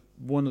kind of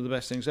one of the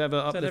best things ever.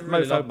 Up I the never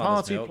really Mofo loved Mother's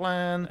Party Milk.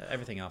 Plan.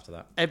 Everything after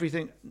that.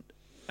 Everything.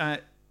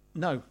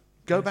 No.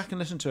 Go back and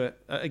listen to it.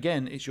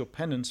 Again, it's your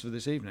penance for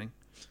this evening.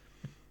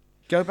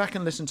 Go back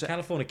and listen to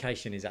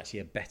Californication is actually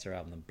a better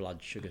album than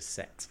Blood Sugar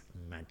Sex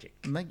Magic.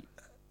 Mate,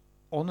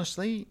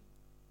 honestly,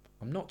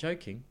 I'm not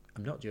joking.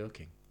 I'm not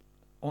joking.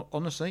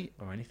 honestly,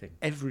 Or anything.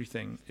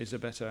 everything is a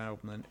better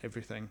album than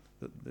everything.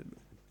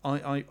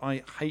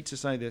 I hate to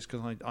say this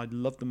because I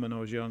loved them when I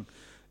was young.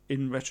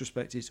 In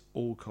retrospect, it's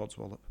all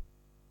Codswallop.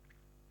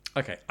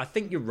 Okay, I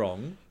think you're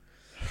wrong.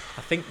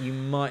 I think you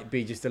might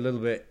be just a little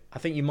bit... I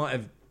think you might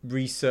have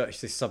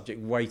researched this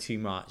subject way too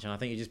much, and I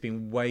think you've just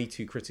been way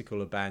too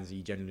critical of bands that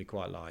you generally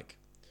quite like.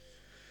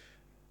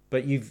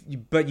 But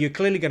you're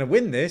clearly going to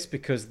win this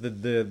because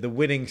the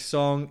winning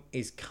song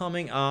is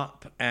coming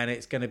up, and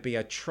it's going to be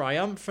a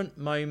triumphant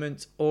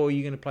moment. Or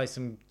you're going to play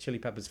some Chili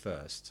Peppers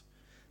first,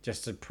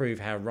 just to prove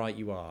how right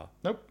you are.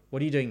 Nope.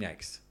 What are you doing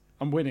next?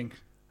 I'm winning.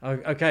 Oh,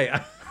 okay.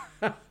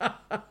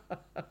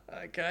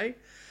 Okay.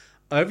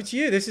 Over to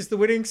you. This is the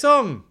winning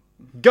song.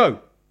 Go.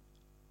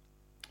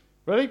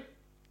 Ready?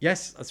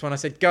 Yes, that's when I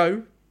said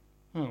go.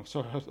 Oh,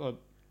 sorry.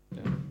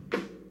 Yeah.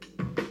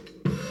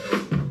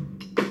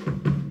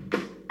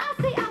 I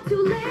say I'm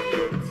too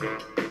late.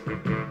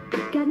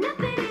 Got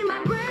nothing in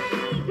my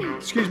brain.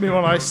 Excuse me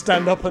while I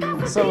stand up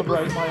and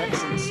celebrate my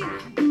excellence.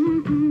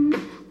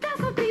 That's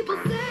what people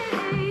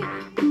say.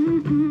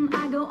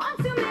 I go on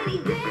too many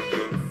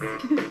dates,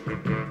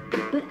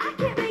 but I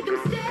can't make them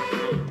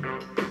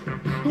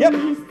stay. Yep. At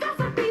least that's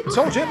what people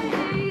Told you.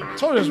 say.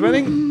 Told you I was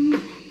winning.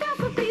 That's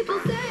what people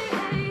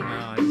say. No,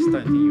 I just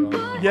don't think you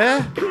are.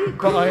 Yeah,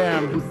 but I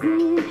am.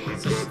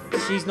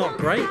 She's not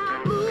great.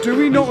 Do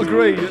we not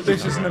agree that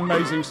this is an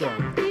amazing song?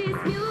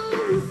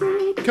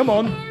 Come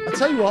on. I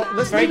tell you what.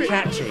 Let's Very leave it,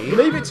 catchy.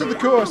 leave it to the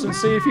chorus and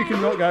see if you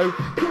can not go.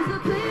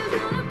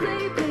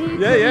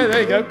 Yeah,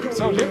 there you go.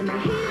 Told you.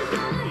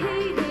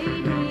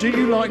 Do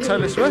you like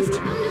Taylor Swift?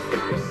 I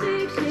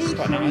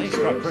think it's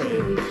quite pretty.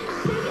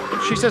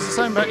 She says the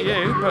same about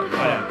you, but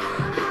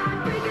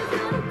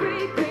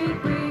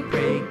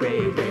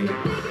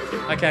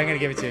Okay, I'm going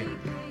to give it to you.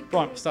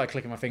 Right. Started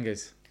clicking my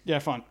fingers. Yeah,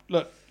 fine.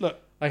 Look.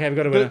 Okay, we've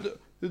got a winner.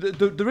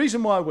 The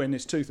reason why I win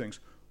is two things.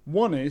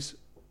 One is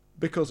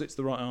because it's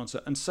the right answer,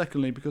 and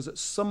secondly, because at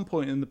some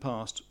point in the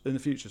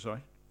future,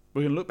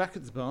 we're going to look back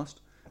at the past,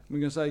 and we're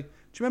going to say, do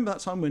you remember that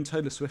time when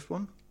Taylor Swift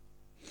won?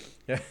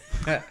 Yeah.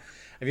 Have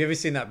you ever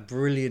seen that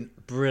brilliant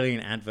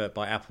advert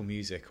by Apple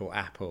Music or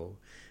Apple?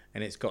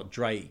 And it's got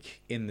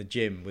Drake in the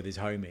gym with his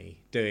homie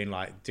doing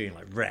like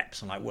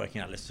reps and like working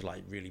out lists of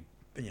like really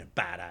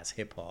badass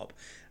hip hop,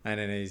 and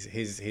then his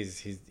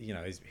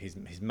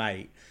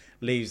mate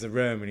leaves the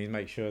room and he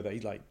makes sure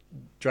that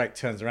Drake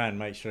turns around and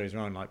makes sure he's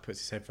wrong, like puts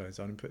his headphones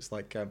on and puts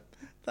like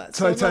that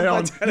song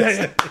on.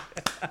 Yeah.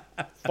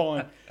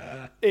 Fine.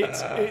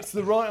 It's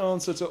the right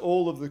answer to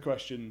all of the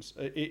questions.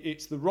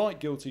 It's the right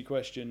guilty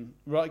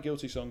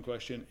song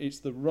question. It's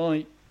the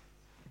right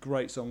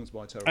great songs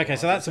by Terrible. Okay,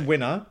 so that's a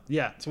winner.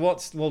 Yeah. So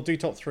we'll do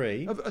top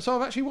three. So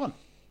I've actually won.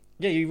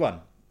 Yeah, you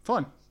won.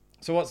 Fine.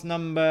 So what's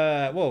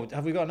number? Well,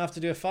 have we got enough to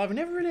do a 5? We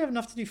never really have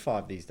enough to do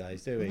 5 these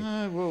days, do we?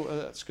 No. Well,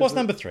 that's what's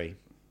number 3?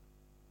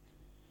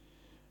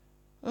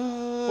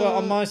 Well,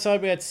 on my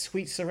side, we had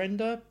 "Sweet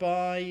Surrender"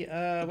 by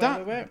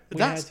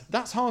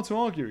that's hard to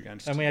argue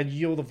against. And we had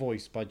 "You're the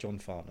Voice" by John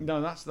Farnham.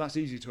 No, that's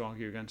easy to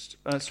argue against.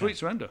 Sweet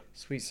Surrender.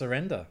 Sweet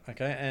Surrender.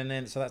 Okay, and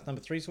then so that's number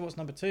 3. So what's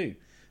number 2?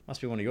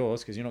 Must be one of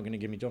yours because you're not going to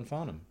give me John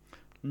Farnham.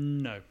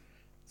 No.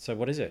 So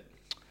what is it?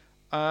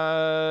 Should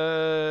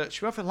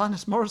we have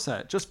Alanis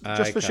Morissette just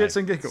for shits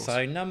and giggles?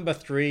 So number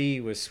 3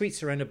 was "Sweet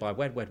Surrender" by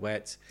Wet Wet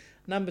Wet.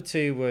 Number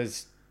 2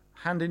 was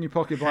 "Hand in Your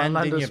Pocket" by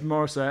Alanis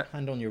Morissette.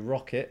 "Hand on Your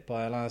Rocket"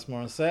 by Alanis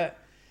Morissette.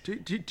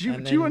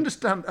 Do you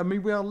understand? I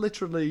mean, we are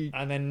literally.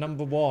 And then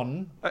number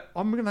 1.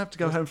 I'm going to have to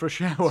go home for a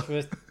shower.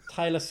 Was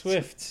Taylor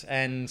Swift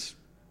and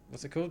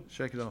what's it called?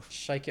 Shake It Off.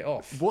 Shake It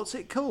Off. What's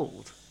it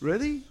called?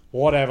 Really?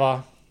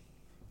 Whatever.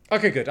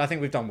 Okay, good. I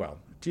think we've done well.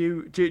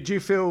 Do you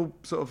feel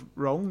sort of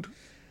wronged?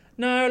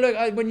 No,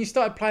 look, when you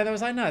started playing, I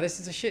was like, no, this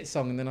is a shit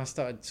song. And then I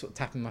started sort of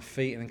tapping my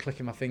feet and then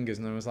clicking my fingers.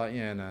 And I was like,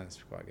 yeah, no,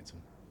 it's quite a good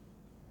song.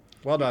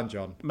 Well done,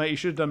 John. Mate, you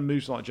should have done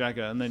 "Moves Like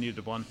Jagger" and then you'd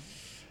have won.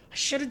 I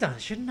should have done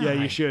it, shouldn't I?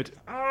 Yeah, you should.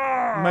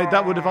 Mate,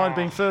 that would have either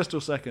been first or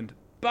second.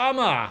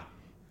 Bummer.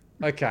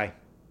 Okay.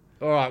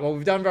 All right, well,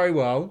 we've done very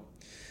well.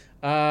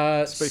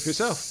 Speak for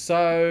yourself.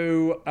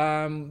 So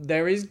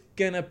there is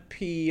going to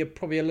be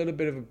probably a little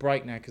bit of a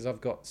break now because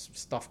I've got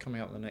stuff coming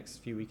up the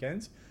next few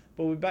weekends.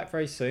 But we'll be back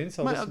very soon.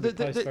 So Mate,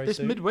 this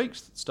midweek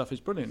stuff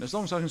is brilliant. As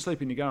long as I can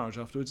sleep in your garage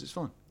afterwards, it's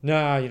fine.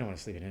 No, you don't want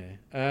to sleep in here.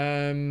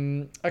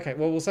 Okay,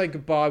 well, we'll say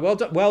goodbye.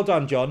 Well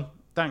done, John.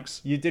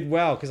 Thanks. You did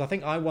well because I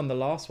think I won the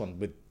last one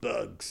with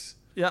Bugs.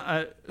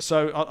 Yeah,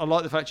 so I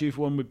like the fact you've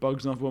won with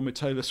Bugs and I've won with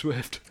Taylor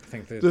Swift. I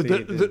think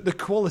the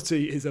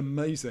quality is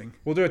amazing.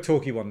 We'll do a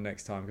talky one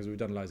next time because we've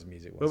done loads of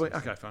music ones.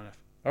 Okay, fair enough.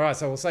 All right,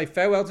 so we'll say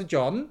farewell to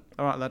John.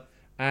 All right, lad.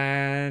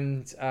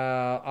 And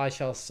I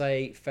shall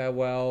say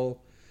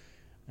farewell.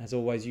 As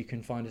always, you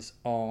can find us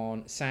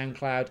on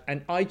SoundCloud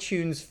and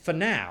iTunes for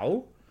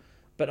now.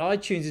 But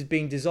iTunes is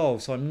being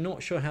dissolved, so I'm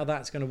not sure how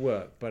that's going to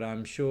work. But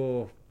I'm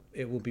sure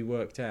it will be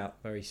worked out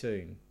very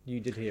soon. You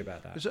did hear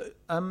about that. So,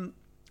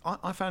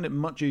 I found it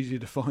much easier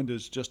to find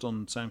us just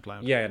on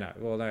SoundCloud. Yeah, no.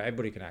 Well, no,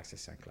 everybody can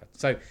access SoundCloud.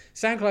 So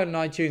SoundCloud and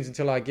iTunes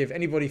until I give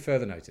anybody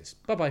further notice.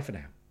 Bye-bye for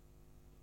now.